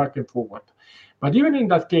goes back and forward. But even in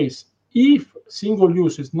that case, if single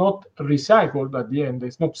use is not recycled at the end,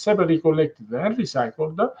 it's not separately collected and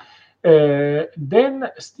recycled, then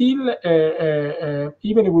still,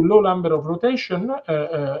 even with low number of rotation,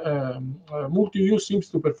 multi-use seems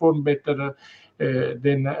to perform better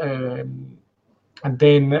than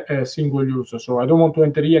single use. So I don't want to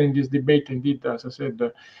enter here in this debate. Indeed, as I said,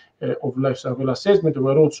 of life cycle assessment,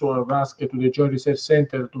 we are also asked to the Joint Research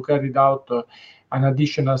Center to carry out an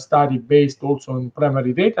additional study based also on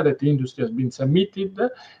primary data that the industry has been submitted.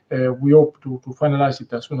 We hope to finalize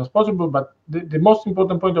it as soon as possible. But the most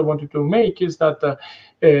important point I wanted to make is that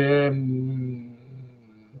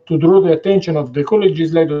to draw the attention of the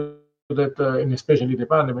co-legislator that, and especially the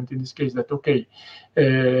Parliament in this case, that okay,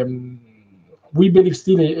 we believe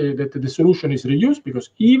still that the solution is reuse, because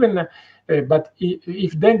even, but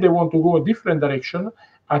if then they want to go a different direction,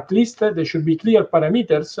 at least there should be clear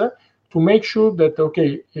parameters to make sure that,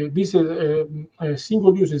 okay, this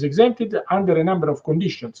single use is exempted under a number of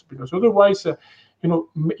conditions, because otherwise, you know,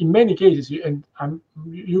 in many cases, and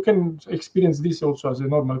you can experience this also as a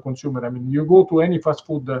normal consumer. I mean, you go to any fast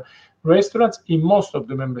food restaurants in most of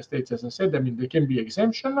the member states, as I said, I mean, there can be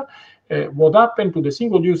exemption. What happened to the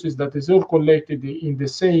single use is that it's all collected in the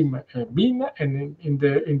same bin, and in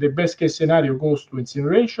the best case scenario goes to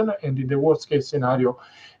incineration, and in the worst case scenario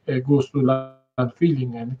goes to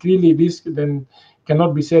landfilling. And clearly this then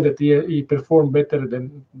cannot be said that he performed better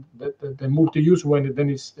than the multi-use when then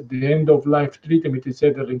is the end of life treatment is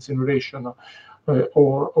either incineration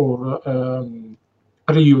or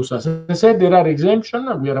reuse. As I said, there are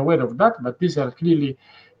exemptions, we are aware of that, but these are clearly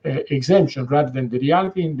exemptions rather than the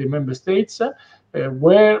reality in the member states,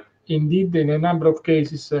 where indeed in a number of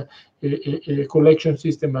cases a collection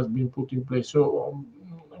system has been put in place. So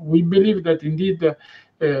we believe that indeed,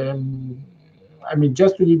 I mean,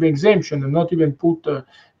 just to give exemption and not even put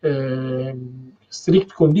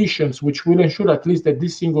strict conditions which will ensure at least that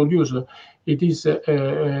this single use it is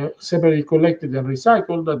separately collected and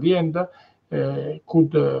recycled at the end,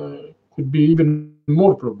 could be even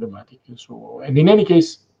more problematic. So, and in any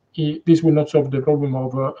case, this will not solve the problem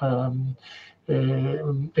of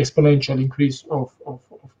exponential increase of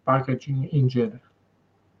packaging in general.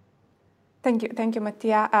 Thank you,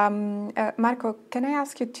 Mattia. Marco, can I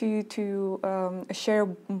ask you to share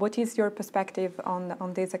what is your perspective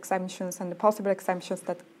on these exemptions and the possible exemptions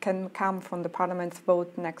that can come from the Parliament's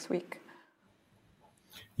vote next week?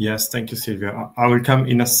 Yes, thank you, Silvia. I will come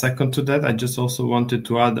in a second to that. I just also wanted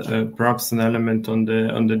to add perhaps an element on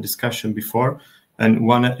the discussion before, and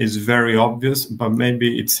one is very obvious, but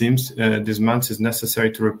maybe it seems this month is necessary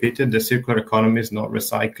to repeat it. The circular economy is not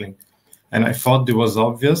recycling. And I thought it was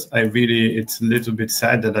obvious. It's a little bit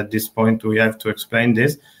sad that at this point we have to explain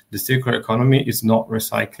this. The circular economy is not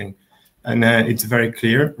recycling. And it's very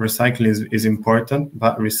clear, recycling is important,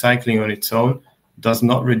 but recycling on its own does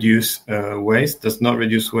not reduce waste, does not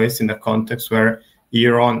reduce waste in a context where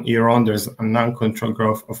year on, there's an uncontrolled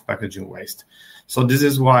growth of packaging waste. So this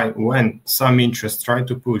is why when some interests try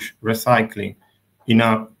to push recycling in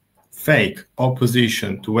a fake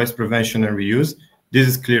opposition to waste prevention and reuse, this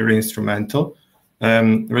is clearly instrumental.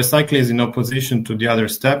 Recycling is in opposition to the other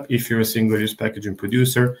step. If you're a single-use packaging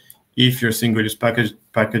producer, if your single-use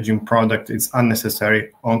packaging product is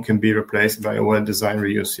unnecessary or can be replaced by well-designed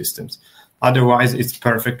reuse systems. Otherwise, it's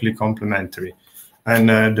perfectly complementary. And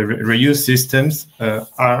the reuse systems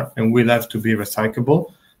are and will have to be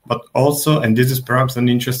recyclable, but also, and this is perhaps an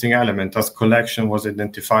interesting element, as collection was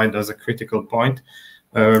identified as a critical point,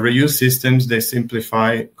 reuse systems, they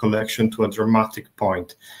simplify collection to a dramatic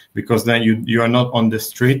point, because then you are not on the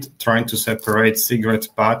street trying to separate cigarette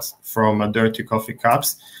butts from dirty coffee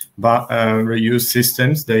cups, but reuse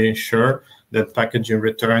systems, they ensure that packaging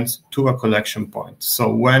returns to a collection point.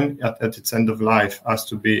 So when at its end of life has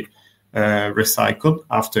to be recycled,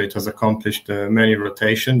 after it has accomplished many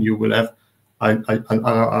rotation, you will have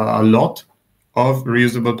a lot of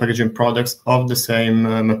reusable packaging products of the same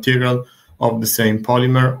material, of the same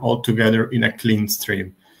polymer, all together in a clean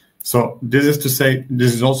stream. So this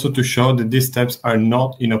is also to show that these steps are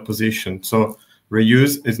not in opposition. So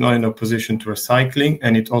reuse is not in opposition to recycling,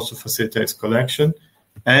 and it also facilitates collection.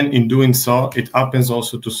 And in doing so, it happens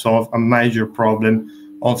also to solve a major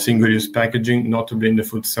problem of single-use packaging, notably in the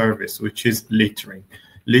food service, which is littering.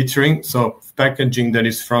 Littering, so packaging that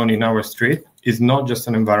is thrown in our street, is not just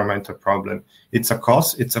an environmental problem. It's a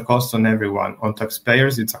cost. It's a cost on everyone, on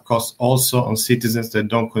taxpayers. It's a cost also on citizens that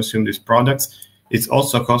don't consume these products. It's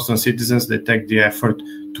also a cost on citizens that take the effort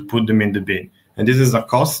to put them in the bin. And this is a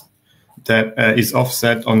cost that is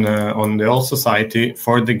offset on the whole society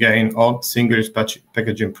for the gain of single-use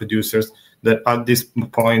packaging producers that at this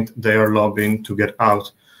point they are lobbying to get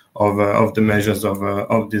out of the measures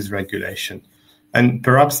of this regulation. And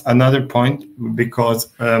perhaps another point,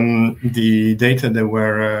 because the data that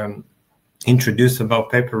were introduced about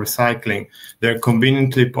paper recycling, they're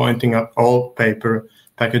conveniently pointing at all paper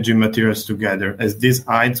packaging materials together, as this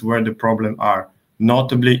hides where the problems are,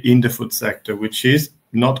 notably in the food sector, which is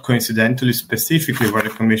not coincidentally specifically where the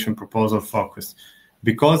Commission proposal focused.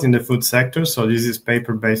 Because in the food sector, so this is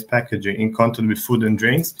paper-based packaging in contact with food and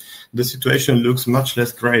drinks, the situation looks much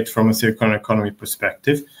less great from a circular economy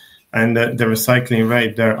perspective. And the recycling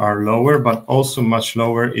rate there are lower, but also much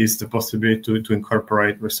lower is the possibility to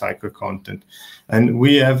incorporate recycled content. And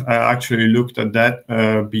we have actually looked at that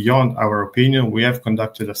beyond our opinion. We have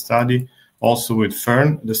conducted a study also with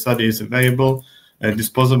Fern. The study is available.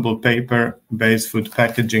 Disposable paper-based food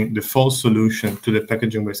packaging, the full solution to the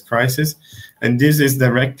packaging waste crisis. And this is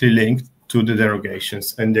directly linked to the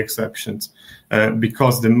derogations and the exceptions.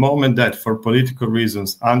 Because the moment that, for political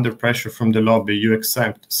reasons, under pressure from the lobby, you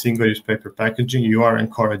exempt single-use paper packaging, you are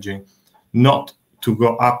encouraging not to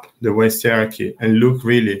go up the waste hierarchy and look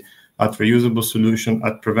really at reusable solution,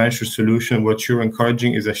 at prevention solution. What you're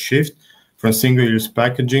encouraging is a shift from single-use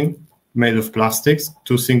packaging made of plastics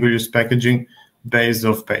to single-use packaging based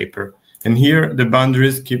of paper. And here the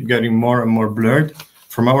boundaries keep getting more and more blurred.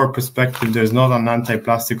 From our perspective, there's not an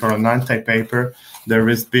anti-plastic or an anti-paper. There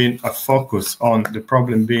has been a focus on the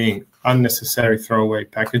problem being unnecessary throwaway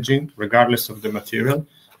packaging, regardless of the material.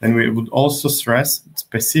 And we would also stress,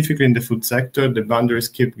 specifically in the food sector, the boundaries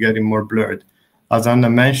keep getting more blurred. As Anna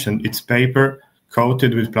mentioned, it's paper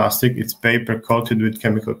coated with plastic, it's paper coated with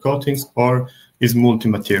chemical coatings, or is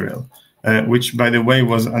multi-material. Which, by the way,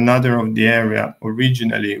 was another of the area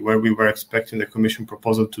originally where we were expecting the Commission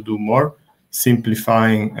proposal to do more,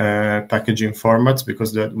 simplifying packaging formats,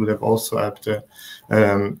 because that would have also helped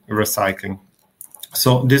recycling.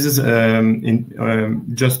 So this is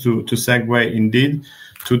just to segue indeed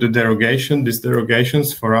to the derogation. These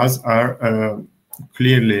derogations for us are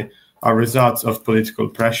clearly a result of political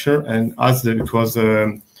pressure, and as it was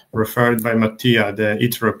referred by Mattia, the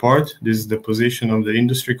IT report, this is the position of the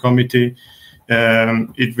Industry Committee.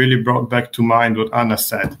 It really brought back to mind what Anna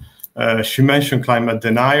said. She mentioned climate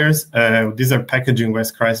deniers. These are packaging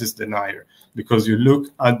waste crisis denier, because you look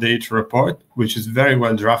at the IT report, which is very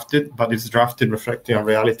well drafted, but it's drafted reflecting a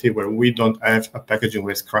reality where we don't have a packaging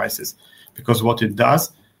waste crisis. Because what it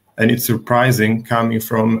does, and it's surprising coming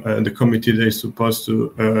from the committee that is supposed to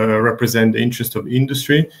represent the interest of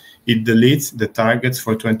industry, it deletes the targets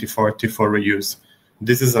for 2040 for reuse.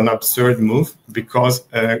 This is an absurd move, because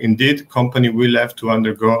indeed company will have to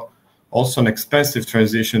undergo also an expensive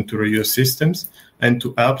transition to reuse systems. And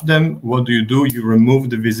to help them, what do? You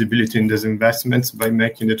remove the visibility in these investments by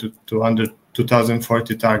making the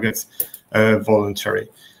 2040 targets voluntary.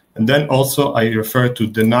 And then also I refer to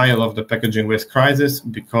denial of the packaging waste crisis,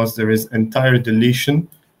 because there is entire deletion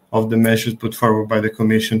of the measures put forward by the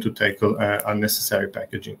Commission to tackle unnecessary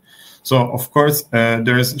packaging. So, of course,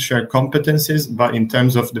 there is shared competencies, but in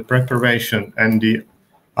terms of the preparation and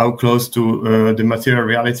how close to the material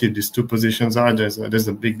reality these two positions are, there's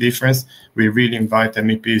a big difference. We really invite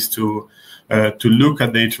MEPs to look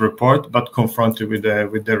at the IT report, but confronted with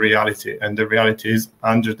the reality. And the reality is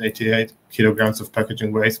 188 kilograms of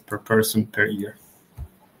packaging waste per person per year.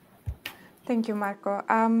 Thank you, Marco.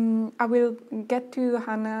 I will get to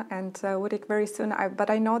Hannah and Ulrich very soon, but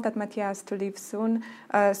I know that Mattia has to leave soon.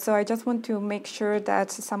 So I just want to make sure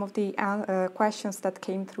that some of the questions that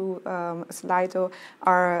came through Slido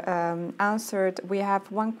are answered. We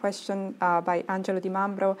have one question by Angelo Di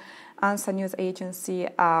Mambro, ANSA News Agency,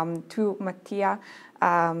 to Mattia.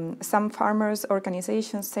 Some farmers'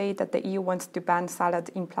 organizations say that the EU wants to ban salad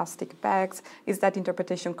in plastic bags. Is that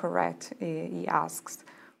interpretation correct? He asks.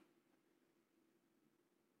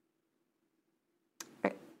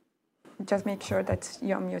 Just make sure that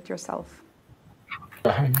you unmute yourself.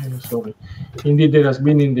 Sorry. Indeed, there has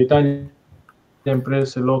been in the Italian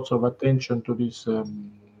press lots of attention to this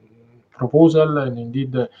proposal, and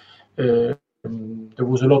indeed there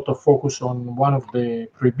was a lot of focus on one of the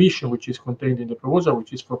prohibition which is contained in the proposal,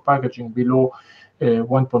 which is for packaging below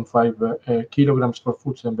 1.5 kilograms for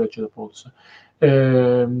fruits and vegetables.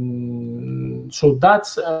 So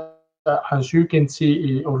that's, as you can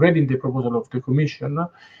see already in the proposal of the Commission.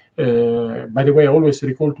 By the way, I always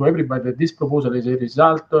recall to everybody that this proposal is a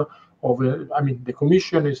result of, the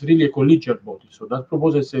Commission is really a collegial body. So that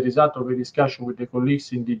proposal is a result of a discussion with the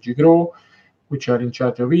colleagues in DG GROW, which are in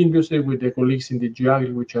charge of industry, with the colleagues in DG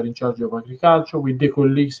Agri, which are in charge of agriculture, with the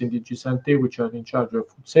colleagues in DG Santé, which are in charge of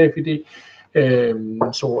food safety. And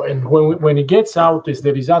when it gets out, is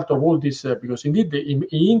the result of all this, because indeed it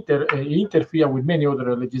interfere with many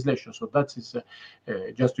other legislation. So that is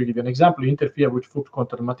just to give an example, interfere with food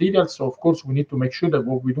contact materials. So of course we need to make sure that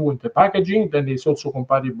what we do in the packaging then is also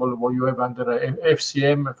compatible with what you have under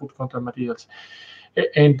FCM, food contact materials.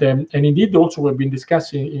 And indeed also we've been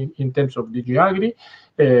discussing in terms of DG Agri,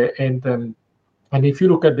 and if you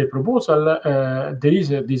look at the proposal, there is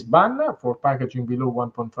this ban for packaging below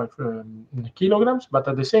 1.5 kilograms, but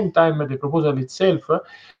at the same time, the proposal itself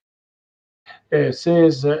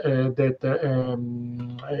says that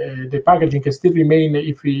the packaging can still remain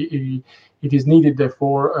if it is needed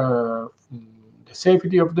for the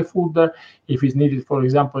safety of the food. If it's needed, for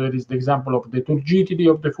example, there is the example of the turgidity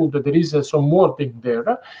of the food. There is some more thing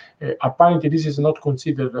there. Apparently, this is not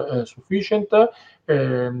considered sufficient.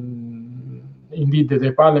 Indeed,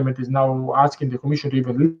 the Parliament is now asking the Commission to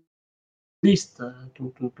even list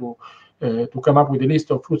to come up with a list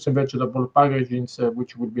of fruits and vegetable packagings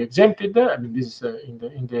which would be exempted. I mean, this is in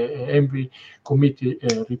the ENVI Committee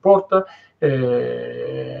report.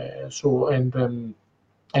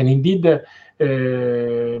 And indeed,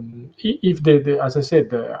 if as I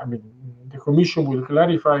said, I mean, the Commission will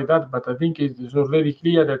clarify that, but I think it is already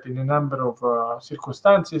clear that in a number of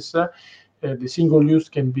circumstances, the single use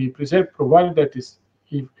can be preserved, provided that it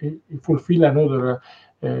fulfill another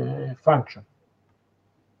function.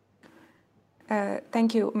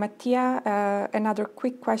 Thank you, Mattia. Another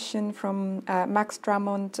quick question from Max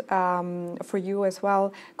Drummond for you as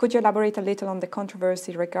well. Could you elaborate a little on the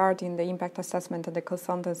controversy regarding the impact assessment and the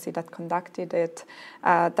consultancy that conducted it?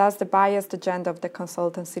 Does the biased agenda of the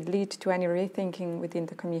consultancy lead to any rethinking within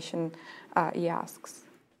the Commission, he asks?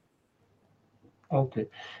 Okay.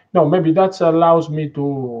 No, maybe that allows me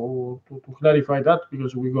to clarify that,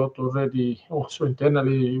 because we got already also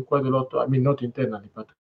internally quite a lot, I mean, not internally, but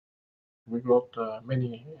we got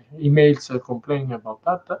many emails complaining about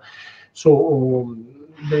that. So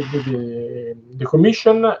the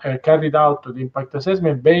Commission carried out the impact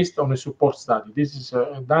assessment based on a support study. This is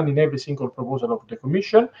done in every single proposal of the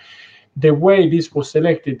Commission. The way this was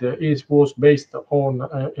selected was based on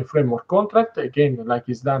a framework contract, again, like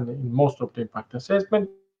is done in most of the impact assessment.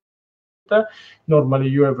 Normally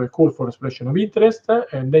you have a call for expression of interest,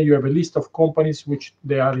 and then you have a list of companies which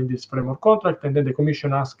they are in this framework contract, and then the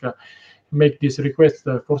Commission make this request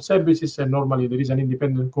for services, and normally there is an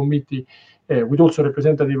independent committee with also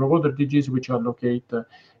representative of other DGs which allocate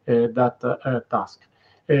that task.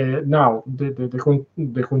 Now,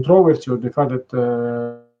 the controversy, or the fact that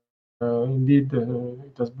indeed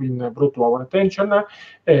it has been brought to our attention,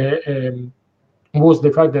 was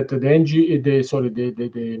the fact that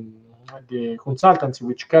the consultancy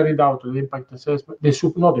which carried out the impact assessment, the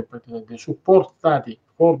support study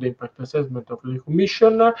for the impact assessment of the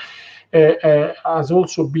Commission, has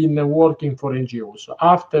also been working for NGOs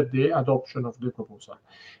after the adoption of the proposal.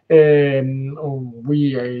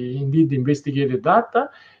 We indeed investigated that,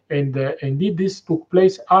 and indeed this took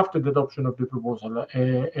place after the adoption of the proposal.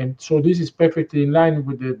 And so this is perfectly in line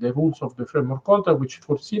with the rules of the framework contract, which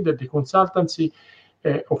foresee that the consultancy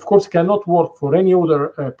of course cannot work for any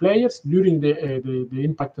other players during the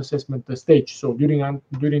impact assessment stage, so during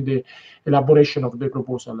the elaboration of the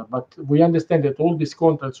proposal. But we understand that all these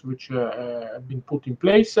contracts which have been put in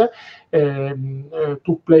place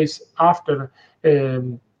took place after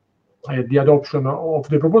the adoption of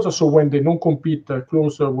the proposal, so when the non-compete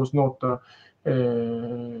clause was not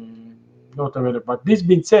available. But this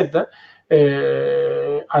being said,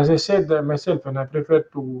 as I said myself, and I prefer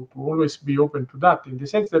to always be open to that, in the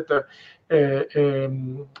sense that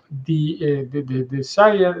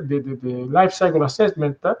the life cycle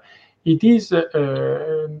assessment, it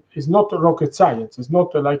is not rocket science. It's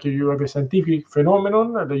not like you have a scientific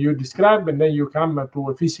phenomenon that you describe and then you come to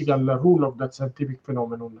a physical rule of that scientific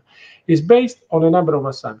phenomenon. It's based on a number of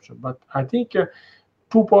assumptions. But I think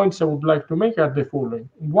 2 points I would like to make are the following.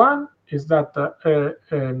 One is that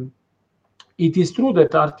it is true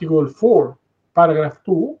that Article 4, Paragraph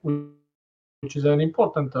 2, which is an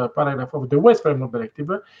important paragraph of the Waste Framework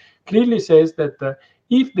Directive, clearly says that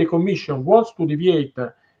if the Commission wants to deviate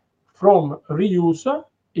from reuse,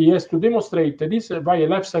 he has to demonstrate this via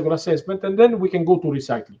life cycle assessment, and then we can go to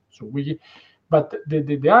recycling. But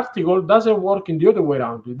the article doesn't work in the other way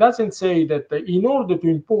around. It doesn't say that in order to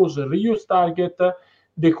impose a reuse target,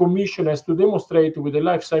 the Commission has to demonstrate with a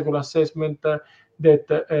life cycle assessment that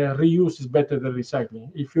reuse is better than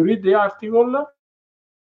recycling. If you read the article,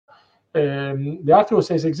 the article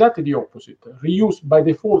says exactly the opposite. Reuse by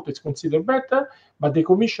default is considered better, but the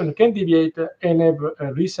Commission can deviate and have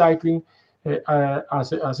recycling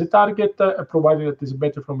as a target, provided that is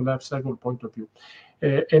better from a life cycle point of view.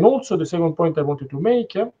 And also the second point I wanted to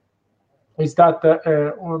make is that,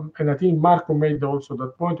 and I think Marco made also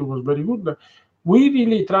that point, it was very good, we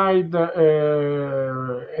really tried,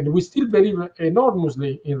 and we still believe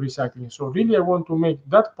enormously in recycling. So really I want to make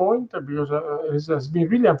that point, because it has been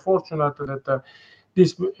really unfortunate that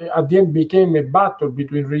this at the end became a battle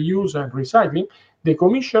between reuse and recycling. The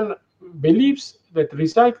Commission believes that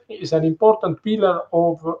recycling is an important pillar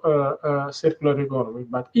of circular economy,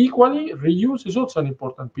 but equally reuse is also an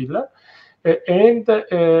important pillar. And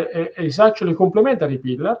is actually a complementary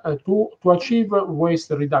pillar to achieve waste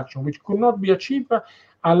reduction, which could not be achieved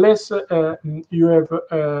unless you have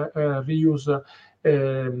reuse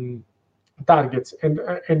targets.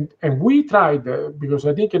 And we tried, because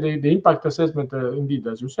I think the impact assessment, indeed,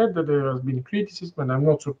 as you said, that there has been criticism, and I'm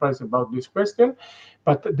not surprised about this question,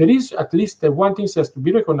 but there is at least one thing that has to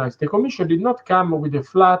be recognized. The Commission did not come with a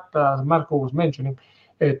flat, as Marco was mentioning,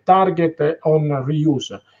 target on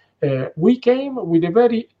reuse. We came with a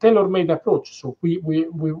very tailor-made approach. So we've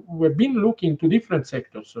been looking to different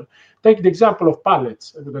sectors. Take the example of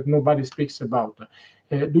pallets that nobody speaks about.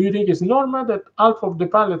 Do you think it's normal that half of the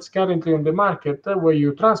pallets currently on the market where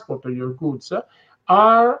you transport your goods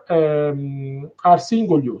are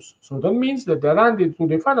single use? So that means that they're handed to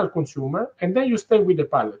the final consumer, and then you stay with the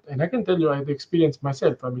pallet. And I can tell you, I had experience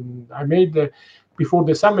myself. I mean, I made before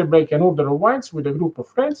the summer break an order of wines with a group of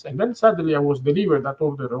friends, and then suddenly I was delivered that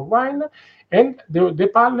order of wine, and the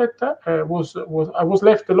pallet I was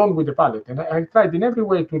left alone with the pallet. And I tried in every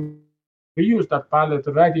way to reuse that pallet,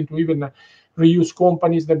 writing to even reuse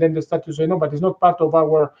companies that then they start to say, no, but it's not part of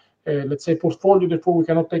our let's say portfolio, therefore we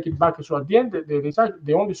cannot take it back. So at the end,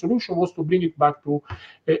 the only solution was to bring it back to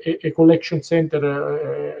a collection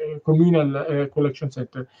center, a communal collection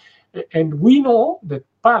center. And we know that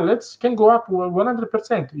pallets can go up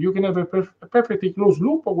 100%. You can have a perfectly closed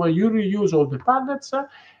loop where you reuse all the pallets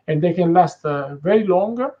and they can last very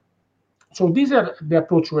long. So these are the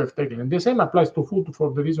approach we have taken. And the same applies to food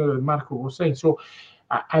for the reason that Marco was saying. So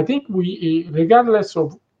I think we, regardless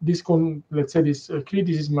of this, let's say, this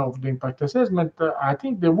criticism of the impact assessment, I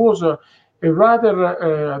think there was a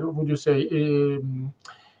rather, would you say,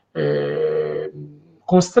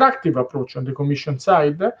 constructive approach on the Commission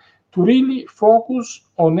side to really focus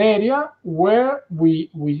on area where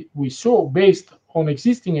we saw, based on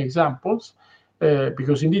existing examples,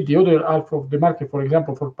 because indeed the other half of the market, for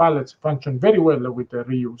example, for pallets, function very well with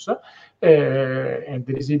reuse, and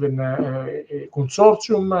there is even a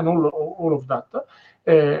consortium and all of that.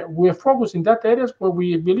 We are focused in that areas where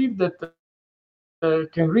we believe that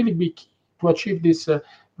can really be key to achieve these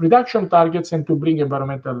reduction targets and to bring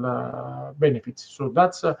environmental benefits. So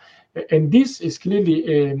that's, and this is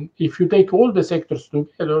clearly, if you take all the sectors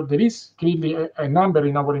together, there is clearly a number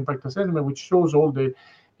in our impact assessment which shows all the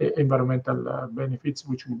environmental benefits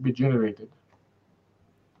which will be generated.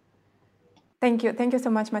 Thank you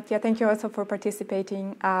so much, Mattia. Thank you also for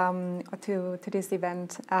participating to this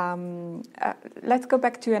event. Let's go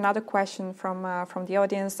back to another question from the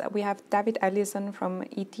audience. We have David Ellison from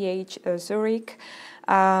ETH Zurich.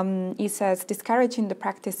 He says, discouraging the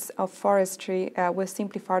practice of forestry will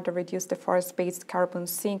simply further reduce the forest-based carbon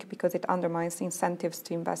sink because it undermines incentives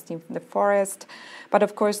to invest in the forest. But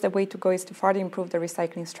of course, the way to go is to further improve the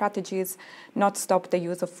recycling strategies, not stop the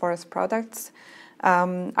use of forest products.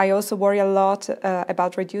 I also worry a lot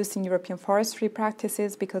about reducing European forestry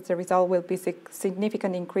practices because the result will be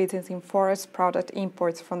significant increases in forest product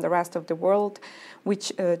imports from the rest of the world,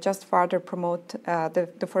 which just further promote the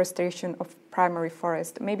deforestation of primary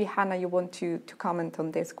forest. Maybe, Hannah, you want to comment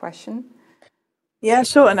on this question? Yeah,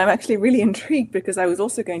 sure. And I'm actually really intrigued because I was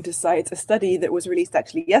also going to cite a study that was released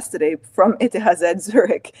actually yesterday from ETH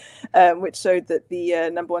Zurich, which showed that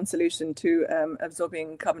the number one solution to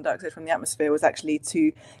absorbing carbon dioxide from the atmosphere was actually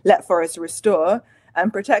to let forests restore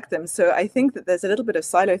and protect them. So I think that there's a little bit of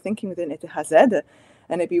silo thinking within ETH, and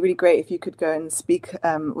it'd be really great if you could go and speak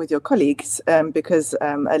with your colleagues, because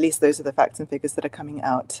at least those are the facts and figures that are coming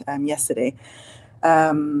out yesterday.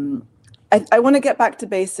 I want to get back to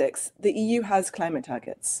basics. The EU has climate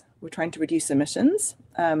targets. We're trying to reduce emissions.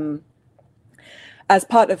 As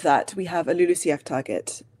part of that, we have a LULUCF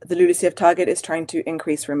target. The LULUCF target is trying to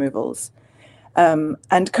increase removals.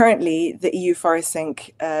 And currently, the EU forest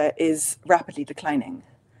sink is rapidly declining.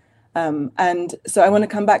 And so I want to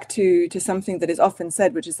come back to something that is often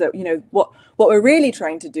said, which is that, what we're really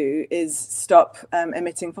trying to do is stop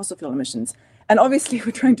emitting fossil fuel emissions. And obviously,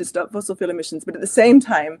 we're trying to stop fossil fuel emissions, but at the same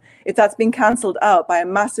time, if that's being cancelled out by a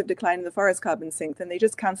massive decline in the forest carbon sink, then they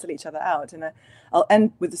just cancel each other out. And I'll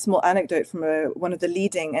end with a small anecdote from one of the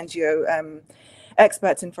leading NGO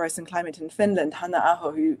experts in forest and climate in Finland, Hanna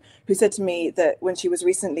Aho, who said to me that when she was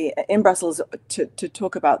recently in Brussels to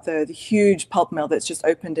talk about the huge pulp mill that's just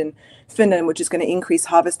opened in Finland, which is going to increase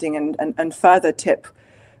harvesting and further tip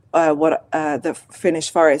the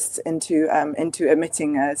Finnish forests into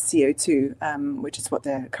emitting CO2, which is what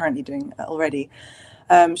they're currently doing already.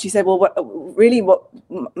 She said, "Well, what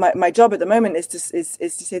my job at the moment is to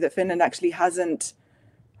say that Finland actually has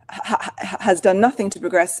done nothing to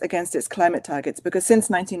progress against its climate targets, because since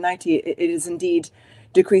 1990 it has indeed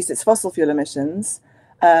decreased its fossil fuel emissions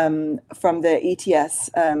from the ETS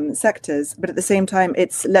sectors, but at the same time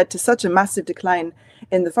it's led to such a massive decline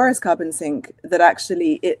in the forest carbon sink that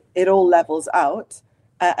actually it all levels out,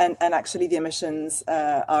 and actually the emissions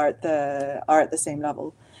are at the same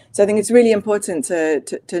level." So I think it's really important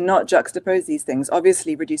to not juxtapose these things.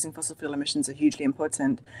 Obviously, reducing fossil fuel emissions are hugely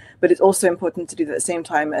important, but it's also important to do that at the same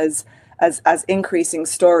time as increasing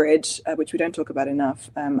storage, which we don't talk about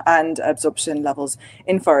enough, and absorption levels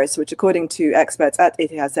in forests, which, according to experts at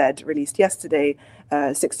ETHZ released yesterday,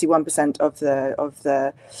 61% of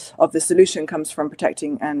the solution comes from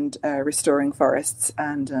protecting and restoring forests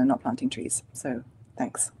and not planting trees. So,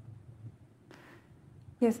 thanks.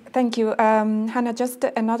 Yes, thank you. Hannah, just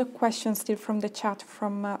another question still from the chat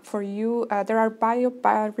for you. There are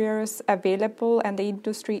bio-barriers available and the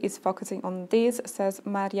industry is focusing on this, says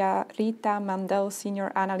Maria Rita Mandel,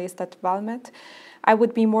 Senior Analyst at Valmet. I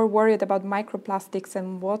would be more worried about microplastics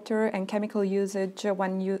and water and chemical usage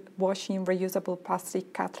when washing reusable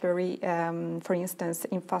plastic cutlery, for instance,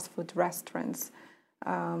 in fast food restaurants.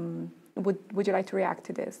 Would you like to react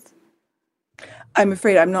to this? I'm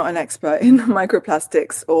afraid I'm not an expert in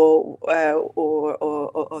microplastics or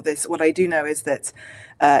this. What I do know is that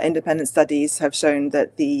independent studies have shown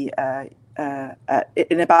that in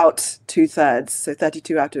about 2/3, so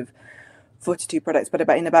 32 out of 42 products, but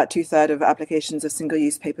in about 2/3 of applications of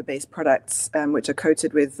single-use paper-based products, which are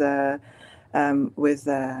coated with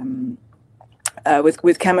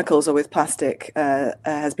chemicals or with plastic,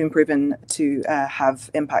 has been proven to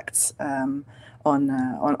have impacts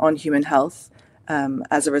on human health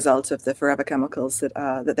as a result of the forever chemicals that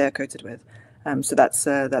they're coated with. So that's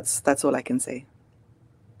all I can say.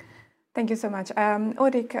 Thank you so much.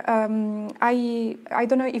 Ulrik, I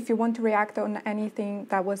don't know if you want to react on anything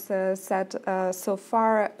that was said so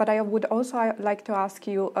far, but I would also like to ask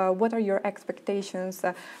you, what are your expectations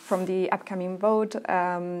from the upcoming vote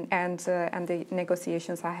and the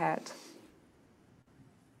negotiations ahead?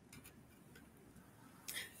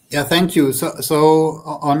 Yeah, thank you. So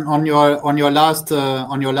on your last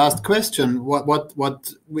question, what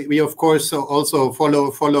we of course also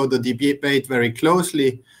follow the debate very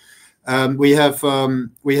closely. We have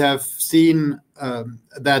seen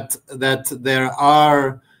that there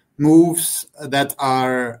are moves that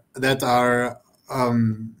are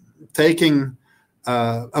taking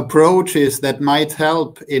approaches that might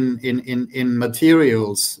help in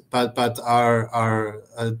materials, but are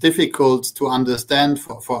difficult to understand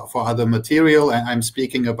for other material. And I'm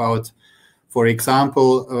speaking about, for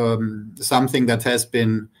example, something that has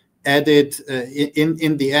been added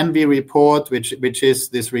in the ENVI report, which is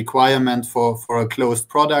this requirement for a closed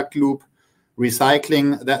product loop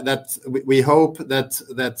recycling. That we hope that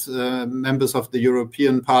members of the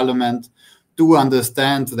European Parliament do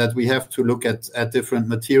understand that we have to look at different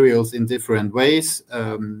materials in different ways,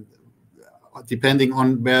 depending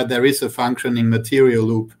on where there is a functioning material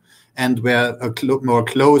loop and where a more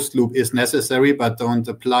closed loop is necessary, but don't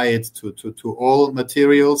apply it to all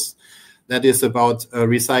materials. That is about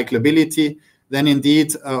recyclability. Then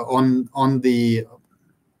indeed on the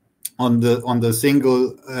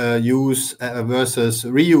single use versus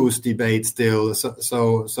reuse debate still.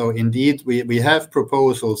 So indeed we have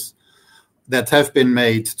proposals that have been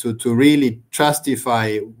made to really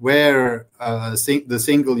justify where the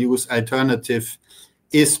single-use alternative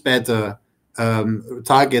is better.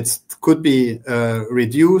 Targets could be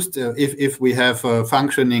reduced if we have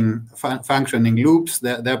functioning loops.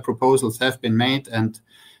 Their proposals have been made, and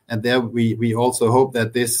there we also hope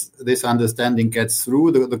that this understanding gets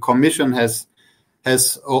through. The Commission has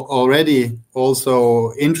already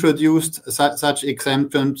also introduced such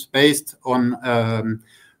exemptions based on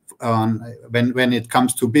when it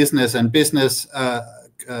comes to business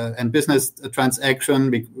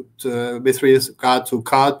transaction with regard to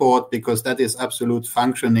cardboard, because that is absolute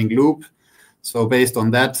functioning loop. So based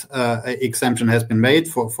on that, exemption has been made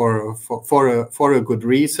for a good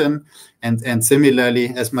reason. And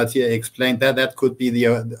similarly, as Mattia explained, that could be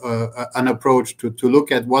an approach to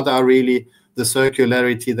look at what are really the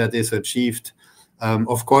circularity that is achieved.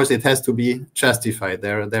 Of course, it has to be justified.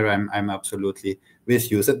 There I'm absolutely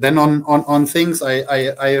with you. So then on things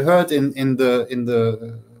I heard in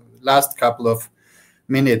the last couple of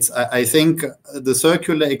minutes, I think the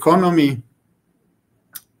circular economy,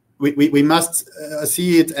 we must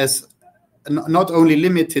see it as not only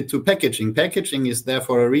limited to packaging. Packaging is there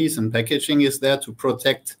for a reason. Packaging is there to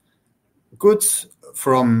protect goods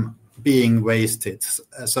from being wasted.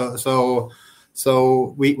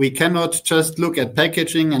 So we cannot just look at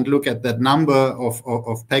packaging and look at that number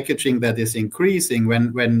of packaging that is increasing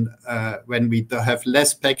when we have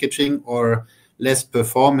less packaging or less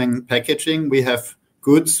performing packaging. We have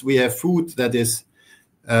goods, we have food that is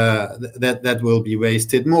that will be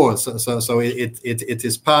wasted more. So it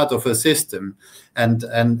is part of a system, and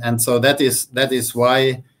so that is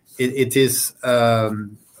why it is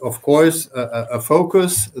of course a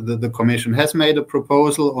focus. The Commission has made a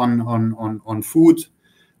proposal on food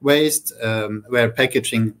waste where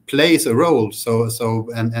packaging plays a role.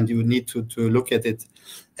 And you need to look at it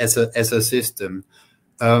as a system.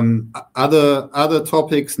 Other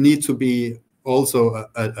topics need to be also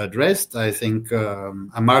addressed. I think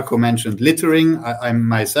Marco mentioned littering. I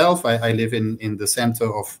myself live in the center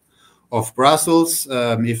of Brussels.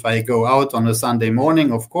 If I go out on a Sunday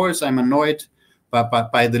morning, of course I'm annoyed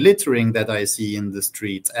by the littering that I see in the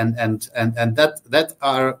street, and that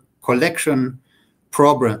are collection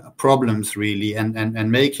problems really,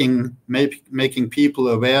 and making people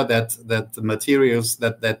aware that the materials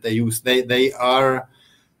that they use, they are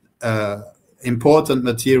important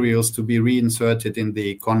materials to be reinserted in the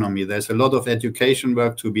economy. There's a lot of education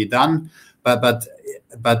work to be done, but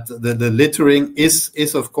the littering is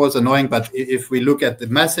of course annoying. But if we look at the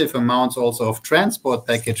massive amounts also of transport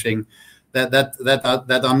packaging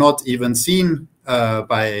that are not even seen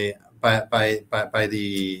by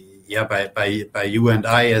you and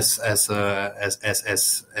I as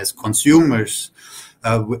consumers,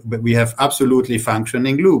 we have absolutely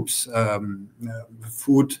functioning loops.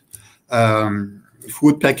 Food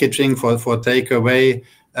packaging for takeaway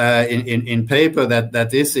in paper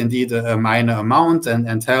that is indeed a minor amount,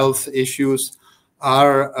 and health issues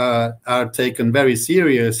are taken very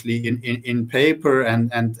seriously in paper,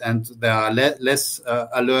 and there are less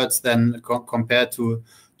alerts than compared to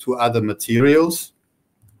other materials.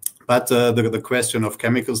 But the question of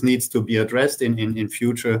chemicals needs to be addressed in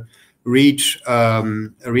future REACH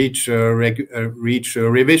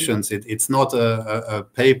revisions. It's not a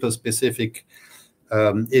paper-specific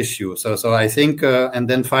issue. So I think, and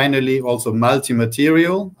then finally also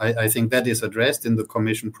multi-material. I think that is addressed in the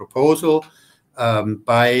Commission proposal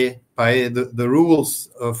by the rules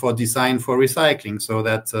for design for recycling, so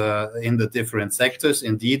that in the different sectors,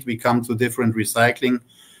 indeed, we come to different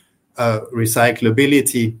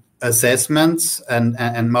recyclability assessments,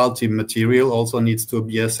 and multi-material also needs to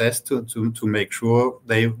be assessed to make sure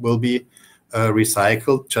they will be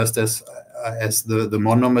recycled, just as the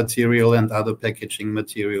monomaterial and other packaging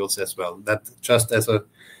materials as well. That just as a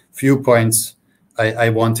few points I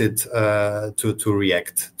wanted to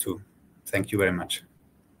react to. Thank you very much.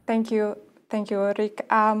 Thank you, Ulrich.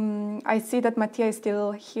 I see that Mattia is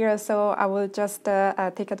still here, so I will just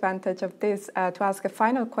take advantage of this to ask a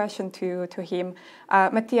final question to him.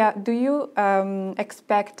 Mattia, do you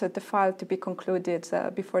expect the file to be concluded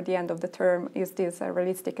before the end of the term? Is this a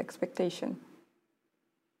realistic expectation?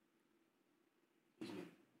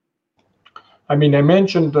 I mean, I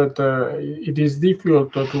mentioned that it is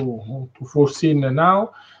difficult to foresee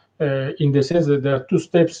now, in the sense that there are two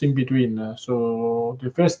steps in between. So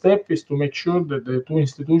the first step is to make sure that the two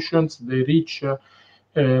institutions, they reach,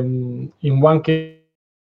 in one case,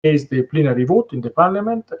 the plenary vote in the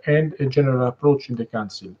Parliament and a general approach in the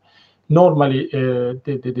Council. Normally,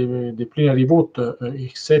 the plenary vote,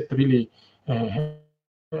 except really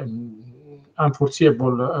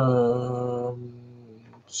unforeseeable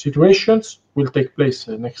situations, will take place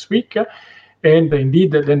next week. And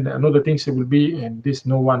indeed, then another thing will be, and this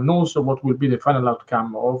no one knows, what will be the final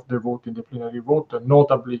outcome of the vote in the plenary vote,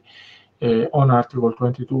 notably on Article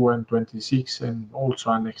 22 and 26, and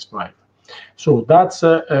also Annex 5. So that's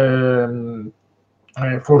for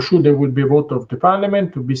sure there will be a vote of the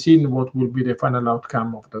Parliament, to be seen what will be the final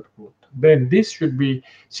outcome of that vote. Then this should be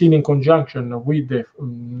seen in conjunction with the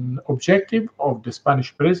objective of the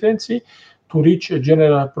Spanish presidency to reach a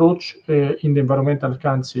general approach in the Environmental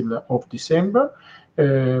Council of December.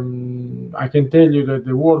 I can tell you that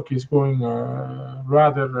the work is going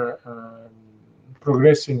rather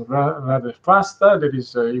progressing rather faster. There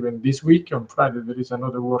is even this week on Friday there is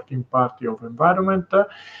another working party of environment.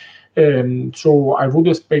 So I would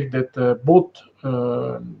expect that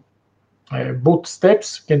both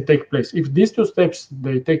steps can take place. If these two steps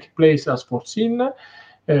they take place as foreseen,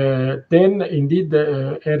 then indeed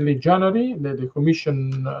early January the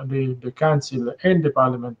Commission, the Council and the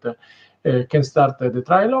Parliament can start the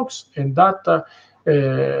trilogues, and that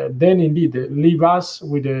then indeed leave us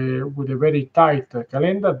with a very tight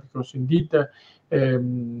calendar, because indeed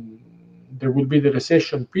there will be the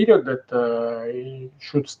recession period that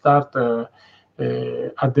should start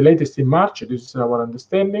at the latest in March. This is our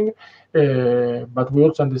understanding, but we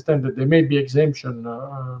also understand that there may be exemption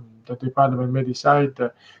that the Parliament may decide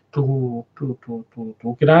to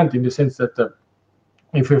grant, in the sense that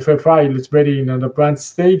if a file is very in an advanced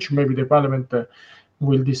stage, maybe the Parliament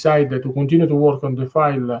will decide to continue to work on the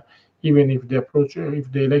file even if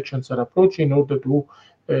the elections are approaching, in order to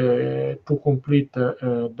complete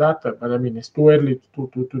that. But I mean, it's too early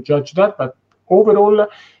to judge that. But overall,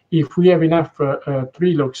 if we have enough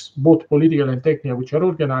trilogues, both political and technical, which are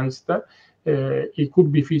organized, it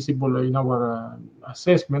could be feasible in our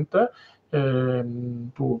assessment to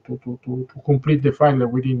complete the file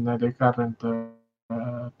within the current term.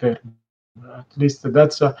 At least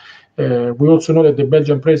that's. We also know that the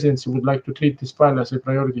Belgian presidency would like to treat this file as a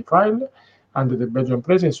priority file under the Belgian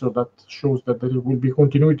presidency, so that shows that there will be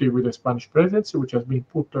continuity with the Spanish presidency, which has been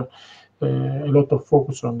put a lot of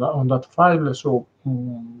focus on that file. So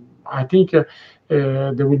I think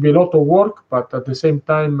there will be a lot of work, but at the same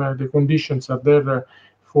time the conditions are there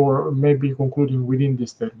for maybe concluding within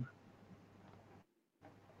this term.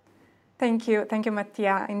 Thank you,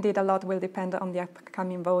 Mattia. Indeed, a lot will depend on the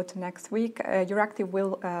upcoming vote next week. Euractiv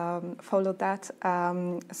will follow that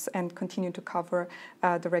and continue to cover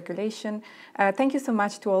the regulation. Thank you so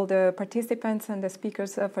much to all the participants and the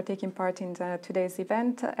speakers for taking part in today's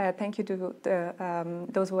event. Thank you to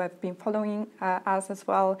those who have been following us as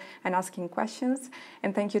well and asking questions.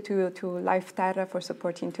 And thank you to Life Terra for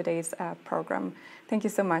supporting today's program. Thank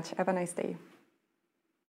you so much. Have a nice day.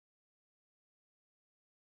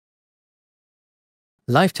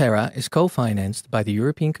 Life Terra is co-financed by the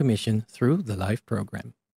European Commission through the LIFE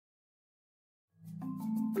program.